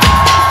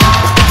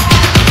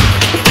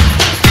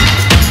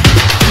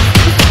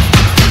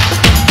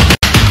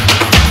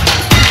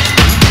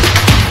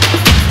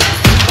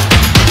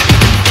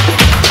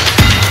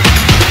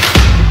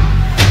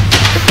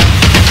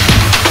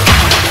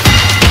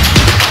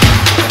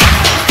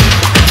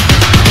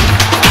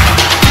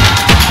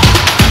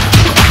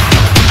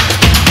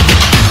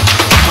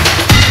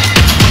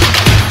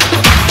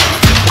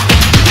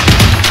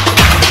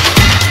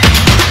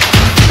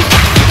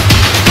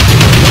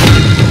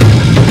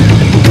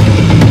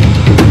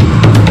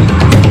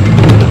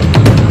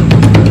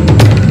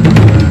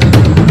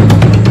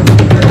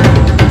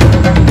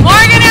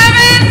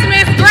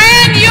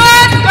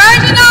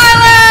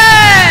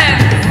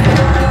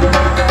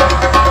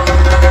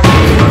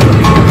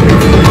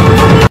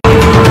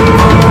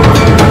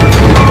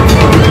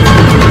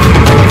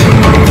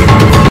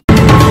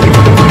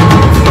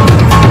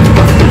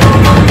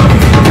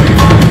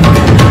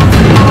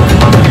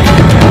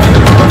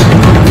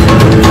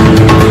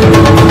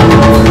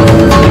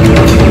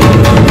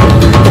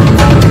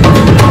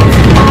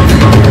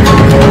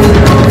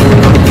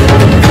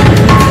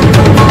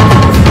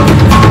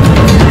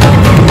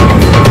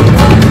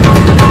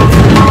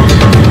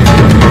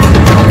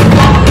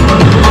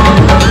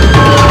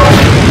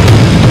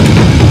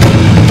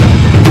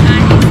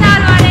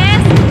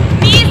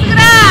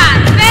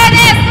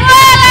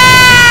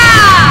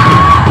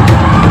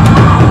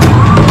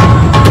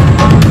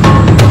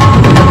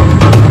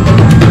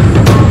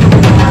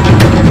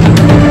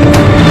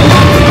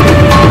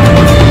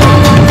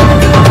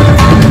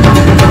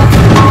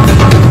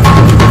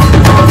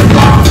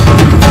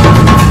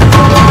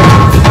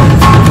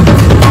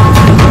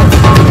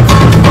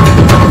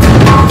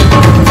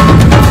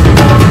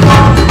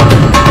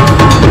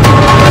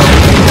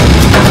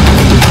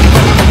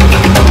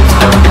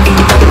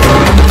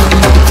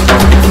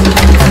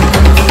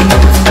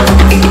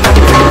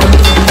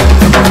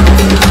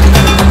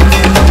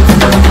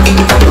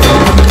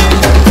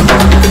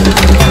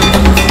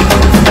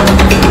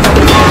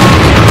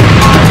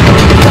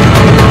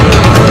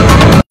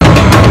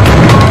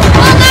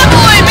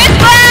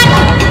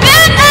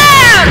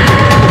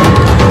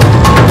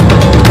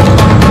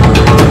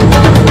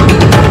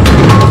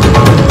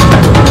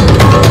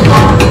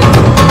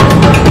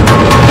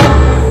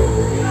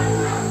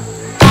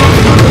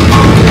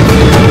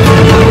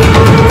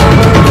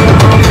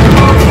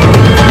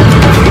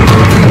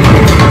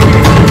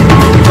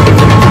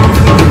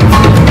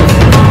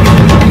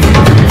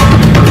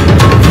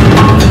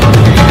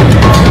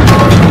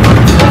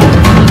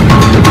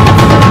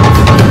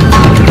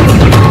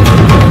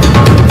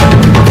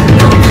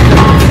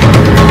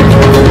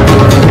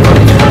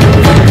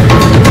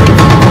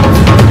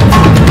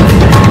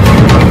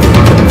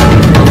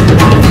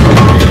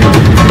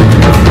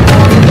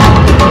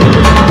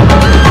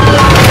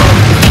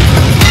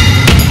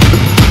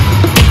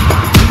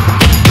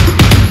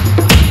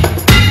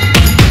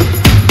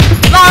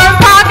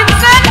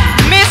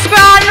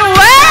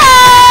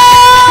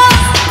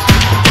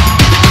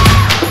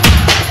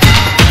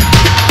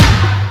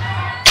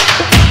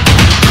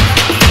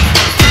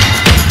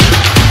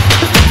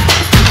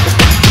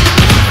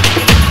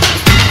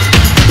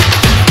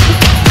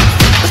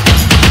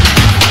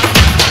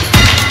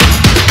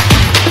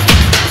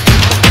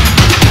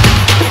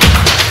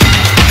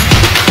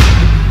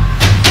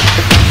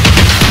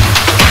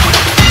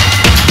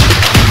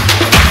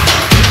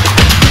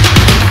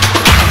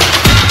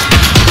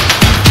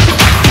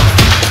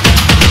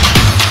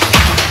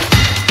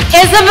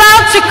 Isabel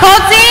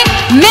Chakotay,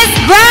 Miss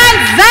Grand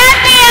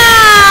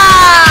Zambia!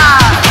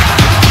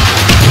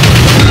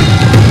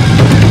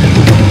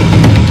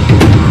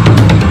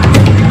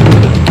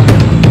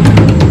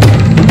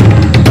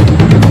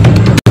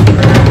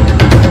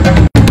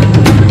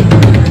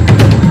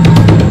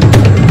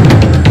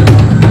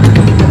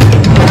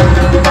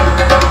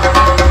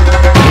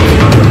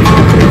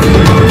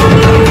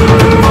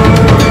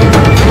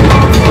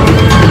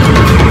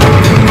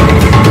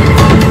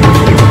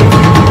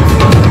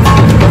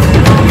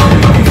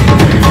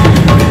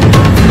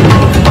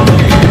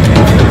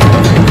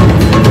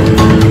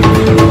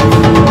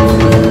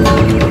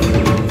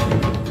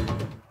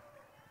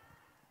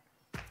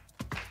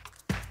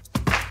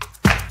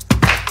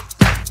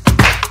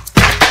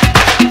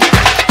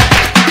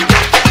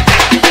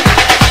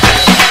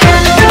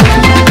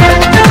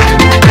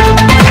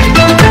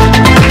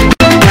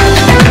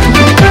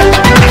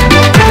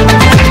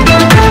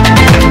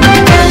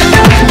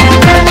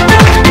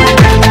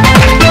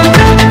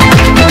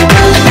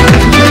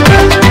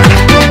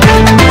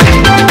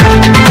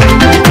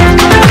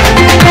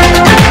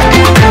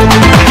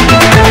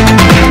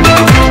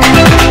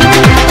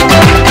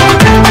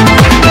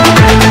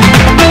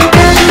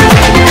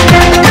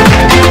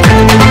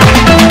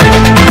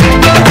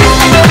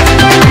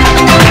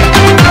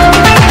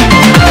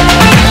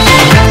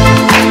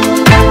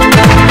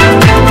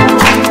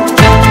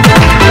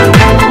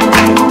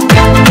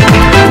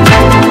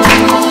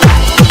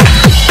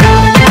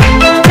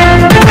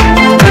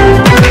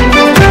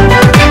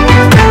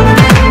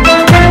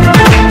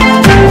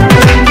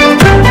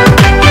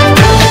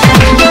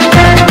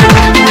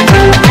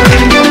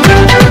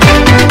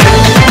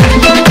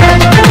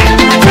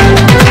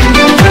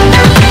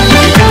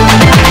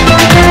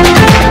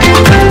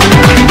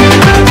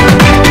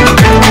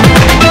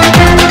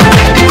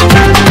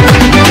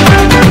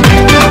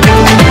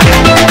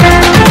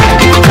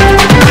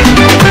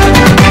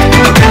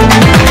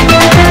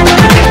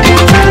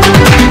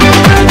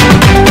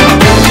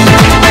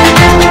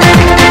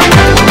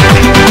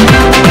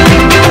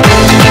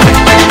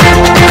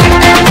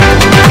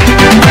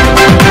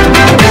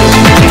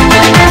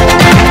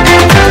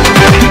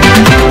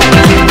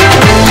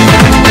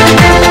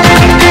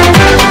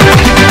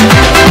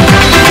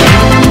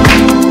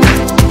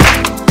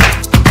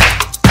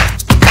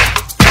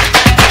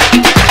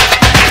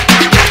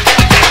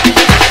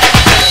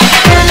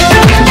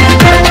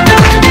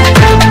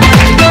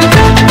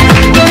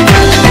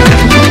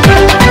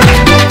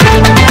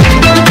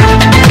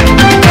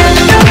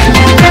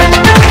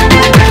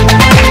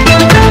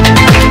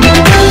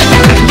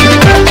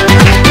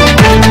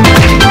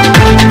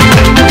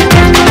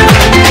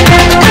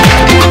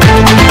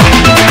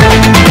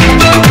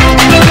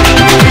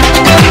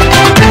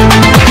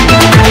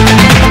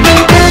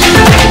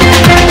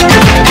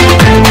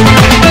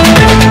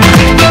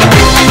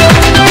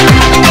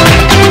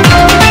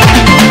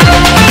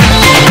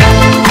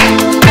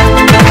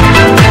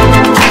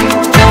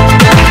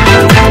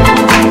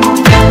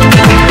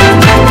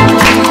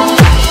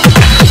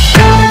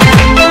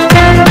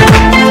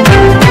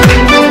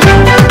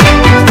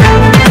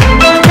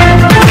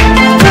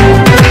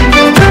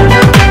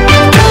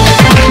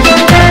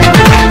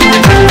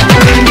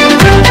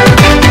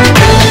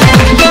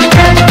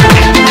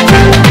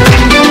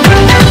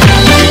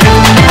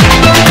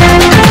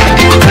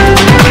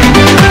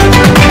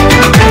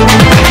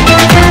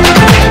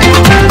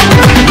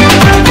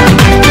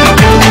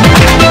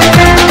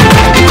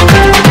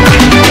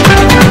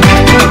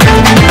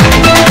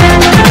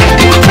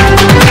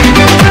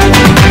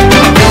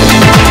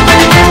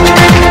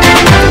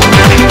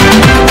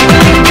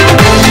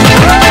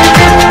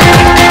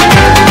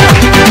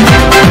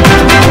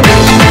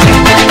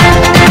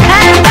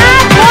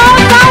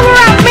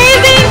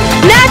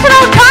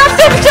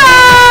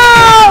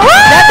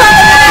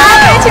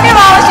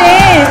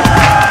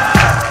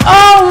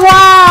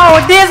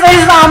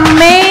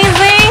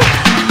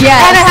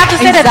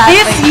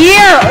 This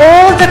year,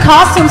 all the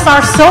costumes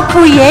are so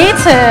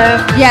creative.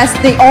 Yes,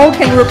 they all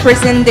can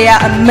represent their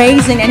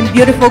amazing and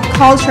beautiful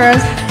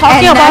cultures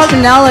and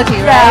nationality,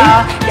 right?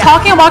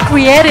 Talking about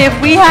creative,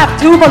 we have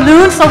 2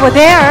 balloons over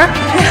there.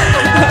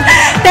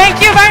 Thank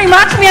you very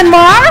much,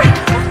 Myanmar.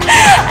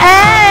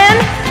 And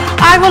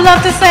I would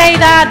love to say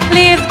that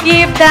please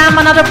give them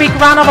another big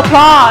round of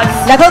applause.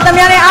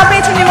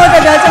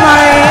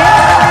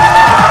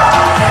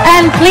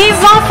 And please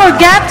don't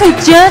forget to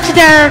judge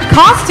their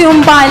costume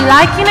by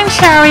liking and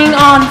sharing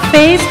on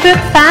Facebook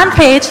fan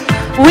page,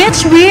 which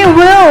we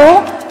will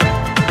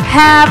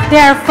have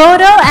their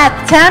photo at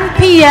 10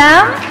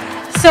 p.m.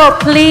 So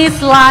please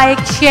like,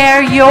 share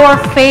your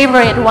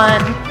favorite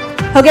one.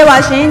 ဟုတ်ကဲ့ပါ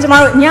ရှင်ကျမ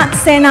တို့ည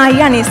10:00 နာရီ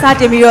ကနေစ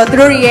တင်ပြီးတော့သူ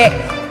တို့ရဲ့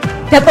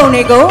ဓာတ်ပုံ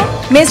တွေကို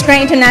Miss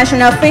Grand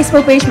International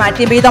Facebook page မှာတ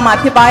င်ပေးတော့မှာ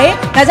ဖြစ်ပါတယ်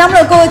။ဒါကြောင့်မ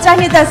လို့ကိုယ်ကြိုက်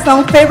နှစ်ဆုံး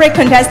favorite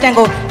contestant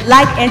ကို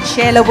like and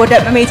share လုပ်ဖို့အတွ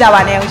က်မမေ့ကြ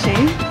ပါနဲ့အောင်ရှ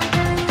င်။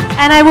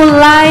 And I would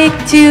like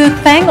to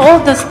thank all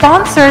the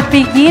sponsors,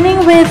 beginning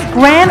with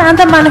Grand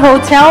Andaman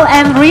Hotel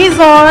and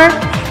Resort,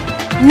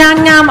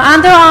 Nangam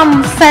Underarm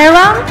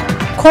Serum,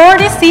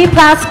 Cordy C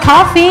Plus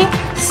Coffee,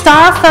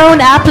 Star Phone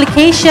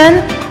Application,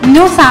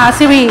 Nusa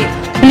Siri,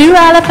 Blue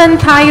Elephant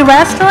Thai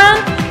Restaurant,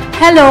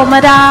 Hello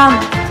Madam,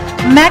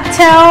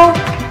 Mactel,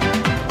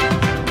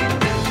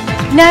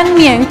 Nan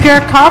Mieng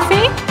Pure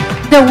Coffee,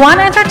 The One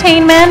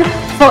Entertainment,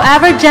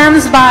 Forever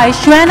Gems by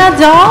Xuana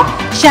Doll,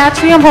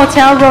 Shatrium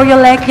Hotel Royal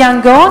Lake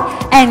Yangon,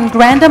 and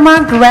Grandama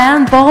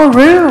Grand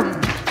Ballroom.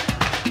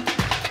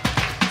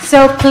 So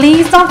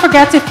please don't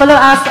forget to follow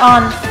us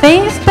on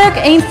Facebook,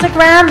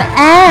 Instagram,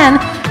 and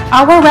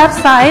our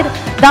website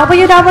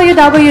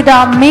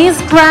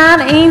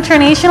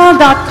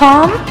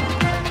www.missgrandinternational.com.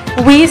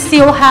 We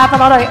still have a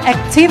lot of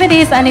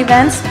activities and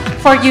events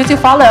for you to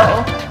follow.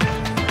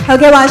 ဟုတ်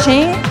ကဲ့ပါရှ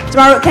င်ကျ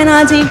မတို့ခန်းနာ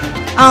ကြီး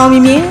အောင်မြ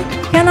င်မြင်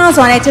ခန်းနာ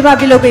စွာနဲ့ကျမ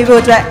ပြုလုပ်ပေး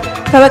ဖို့အတွက်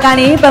ဖဘက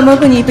နေပတ်မှု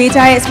ကူညီပေးကြ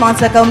တဲ့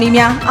sponsor ကုမ္ပဏီ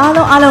များအား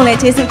လုံးလည်း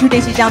ကျေးဇူးထူးတ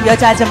င်ရှိကြောင်းပြော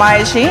ကြားချင်ပါတ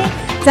ယ်ရှင်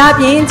။ဒါ့အ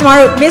ပြင်ကျမ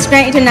တို့ Miss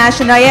Grand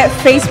International ရဲ့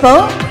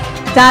Facebook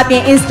ဒါ့အပြ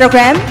င်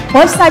Instagram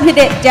website ဖြစ်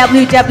တဲ့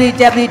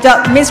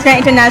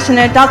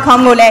www.missgrandinternational.com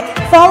ကိုလည်း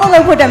follow လု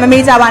ပ်ဖို့အတွက်မ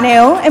မေ့ကြပါနဲ့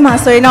။အဲ့မှာ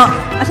ဆိုရင်တော့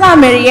အလှ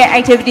မယ်ရဲ့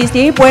activities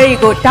တွေပွဲတွေ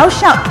ကိုတောက်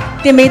လျှောက်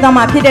တင်ပေးသွား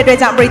မှာဖြစ်တဲ့အတွက်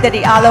ကြောင့်ပရိသတ်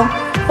တွေအားလုံး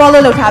follow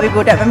လုပ်ထားပြီး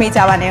ဖို့အတွက်မမေ့ကြ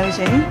ပါနဲ့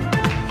ရှင်။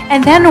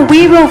 And then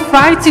we will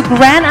fly to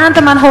Grand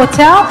Andaman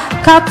Hotel,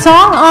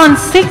 Katong on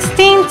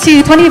 16th to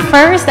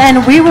 21st, and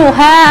we will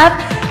have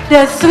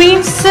the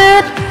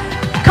swimsuit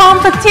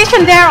competition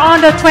there on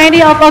the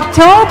 20th of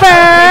October.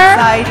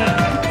 Exciting.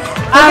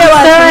 I'm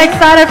so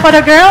excited for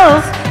the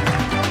girls.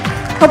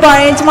 ဟုတ်ပါ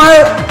တယ်ကျမ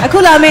တို့အခု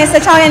လာမယ့်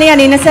16ရက်နေ့က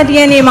နေ21ရ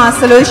က်နေ့မှာ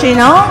ဆိုလို့ရှိရင်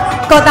တော့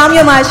ကော့တောင်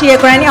မြို့မှာရှိတဲ့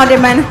Grand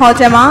Andaman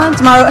Hotel မှာ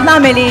ကျမတို့အလှ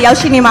မယ်လေးရောက်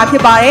ရှိနေမှာဖြ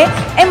စ်ပါတယ်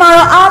။အဲ့မှာ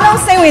တော့အားလုံး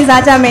စိတ်ဝင်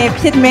စားကြမယ်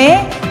ဖြစ်မယ်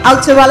။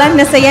 October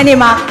 20ရက်နေ့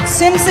မှာ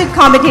swimsuit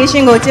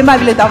competition ကိုကျင်းပ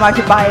ပြုလုပ်သွားမှာ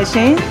ဖြစ်ပါတယ်ရှ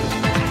င်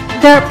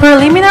။ The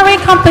preliminary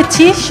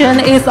competition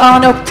is on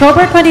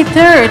October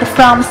 23rd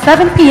from 7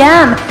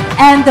 p.m.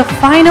 and the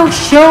final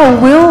show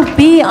will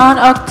be on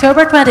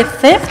October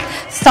 25th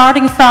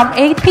starting from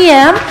 8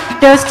 p.m.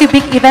 Those 2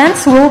 big events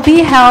will be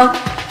held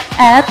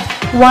at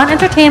One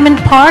Entertainment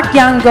Park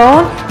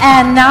Yangon,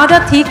 and now the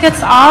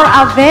tickets are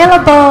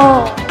available.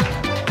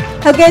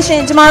 ဟုတ်ကဲ့ရှ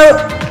င်ကျမတို့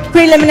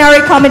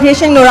preliminary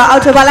competition ကိုတော့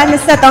October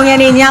 23ရက်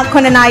နေ့ည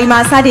9:00 နာရီမှာ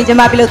စတင်ကျင်း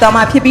ပပြုလုပ်သွား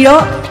မှာဖြစ်ပြီး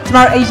တော့ကျမ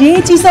တို့အရေး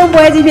ကြီးဆုံး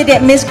ပွဲကြီးဖြစ်တဲ့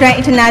Miss Grand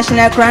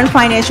International Grand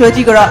Final Show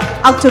ကြီးကိုတော့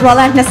October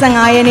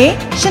 25ရက်နေ့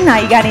8:00 နာ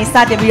ရီကနေစ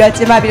တင်ပြီးတော့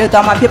ကျင်းပပြုလုပ်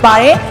သွားမှာဖြစ်ပါ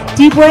တယ်။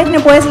ဒီပွဲနှ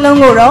စ်ပွဲစလုံး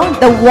ကိုတော့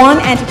The One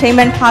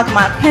Entertainment Park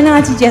မှာခန်းနာ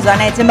ကြီးကျယ်စွာ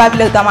နဲ့ကျင်းပပြု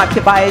လုပ်သွားမှာဖြ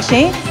စ်ပါတယ်ရှ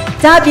င်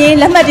။ဒါ့အပြင်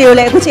လက်မှတ်တွေကိုလ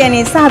ည်းအခုချိန်က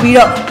နေစပြီး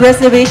တော့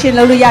reservation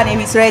လုပ်လို့ရနေ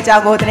ပြီဆိုတဲ့အကြော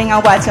င်းကိုသတင်းကော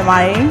င်းပါချင်ပါ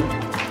တယ်။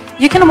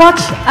 You can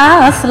watch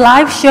us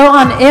live show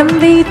on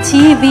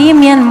MVTV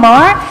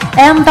Myanmar,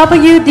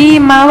 MWD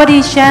Mawadi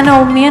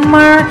Channel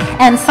Myanmar,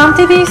 and some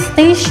TV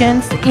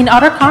stations in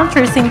other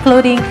countries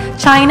including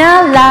China,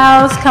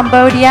 Laos,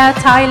 Cambodia,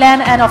 Thailand,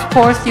 and of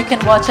course you can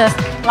watch us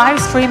live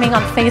streaming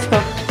on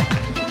Facebook.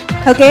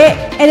 ဟုတ်ကဲ့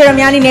အဲ့ဒါတော့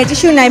များအနေနဲ့ကြည့်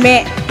ရှုနိုင်မဲ့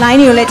line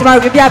တွေကိုလည်းကျမ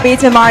တို့ပြပြပေး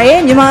ချင်ပါတယ်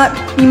မြန်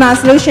မာ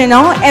solution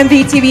တော့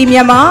MVTV မြ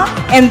န်မာ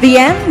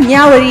MVN မြ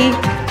ဝတီ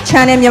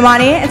channel မြန်မာ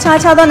နဲ့အ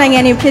ခြားသောနိုင်ငံ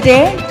တွေဖြစ်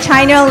တဲ့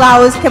China,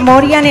 Laos,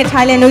 Cambodia နဲ့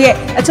Thailand တို့ရဲ့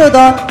အချို့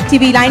သော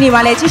TV line တွေ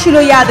မှာလည်းကြည့်ရှု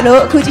လို့ရတယ်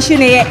လို့အခုကြည့်ရှု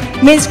နေတဲ့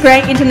Miss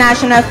Grand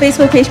International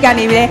Facebook page က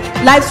နေပြီး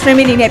live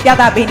streaming တွေနဲ့ပြ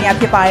သပေးနေတာ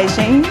ဖြစ်ပါတယ်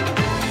ရှင်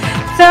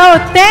So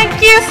thank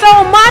you so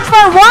much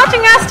for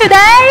watching us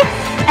today.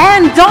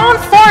 And don't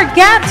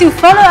forget to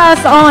follow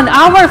us on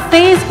our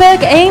Facebook,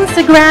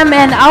 Instagram,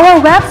 and our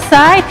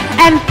website.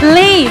 And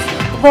please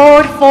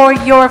vote for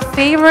your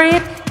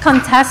favorite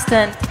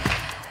contestant.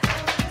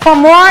 For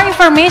more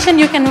information,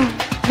 you can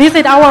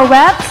visit our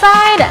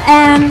website.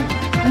 And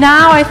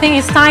now I think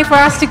it's time for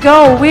us to go.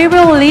 We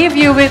will leave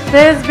you with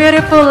these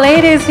beautiful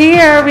ladies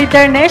here with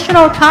their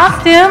national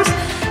costumes.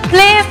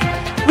 Please,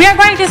 we are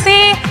going to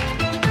see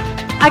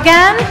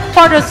again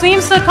for the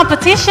swimsuit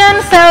competition.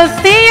 So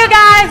see you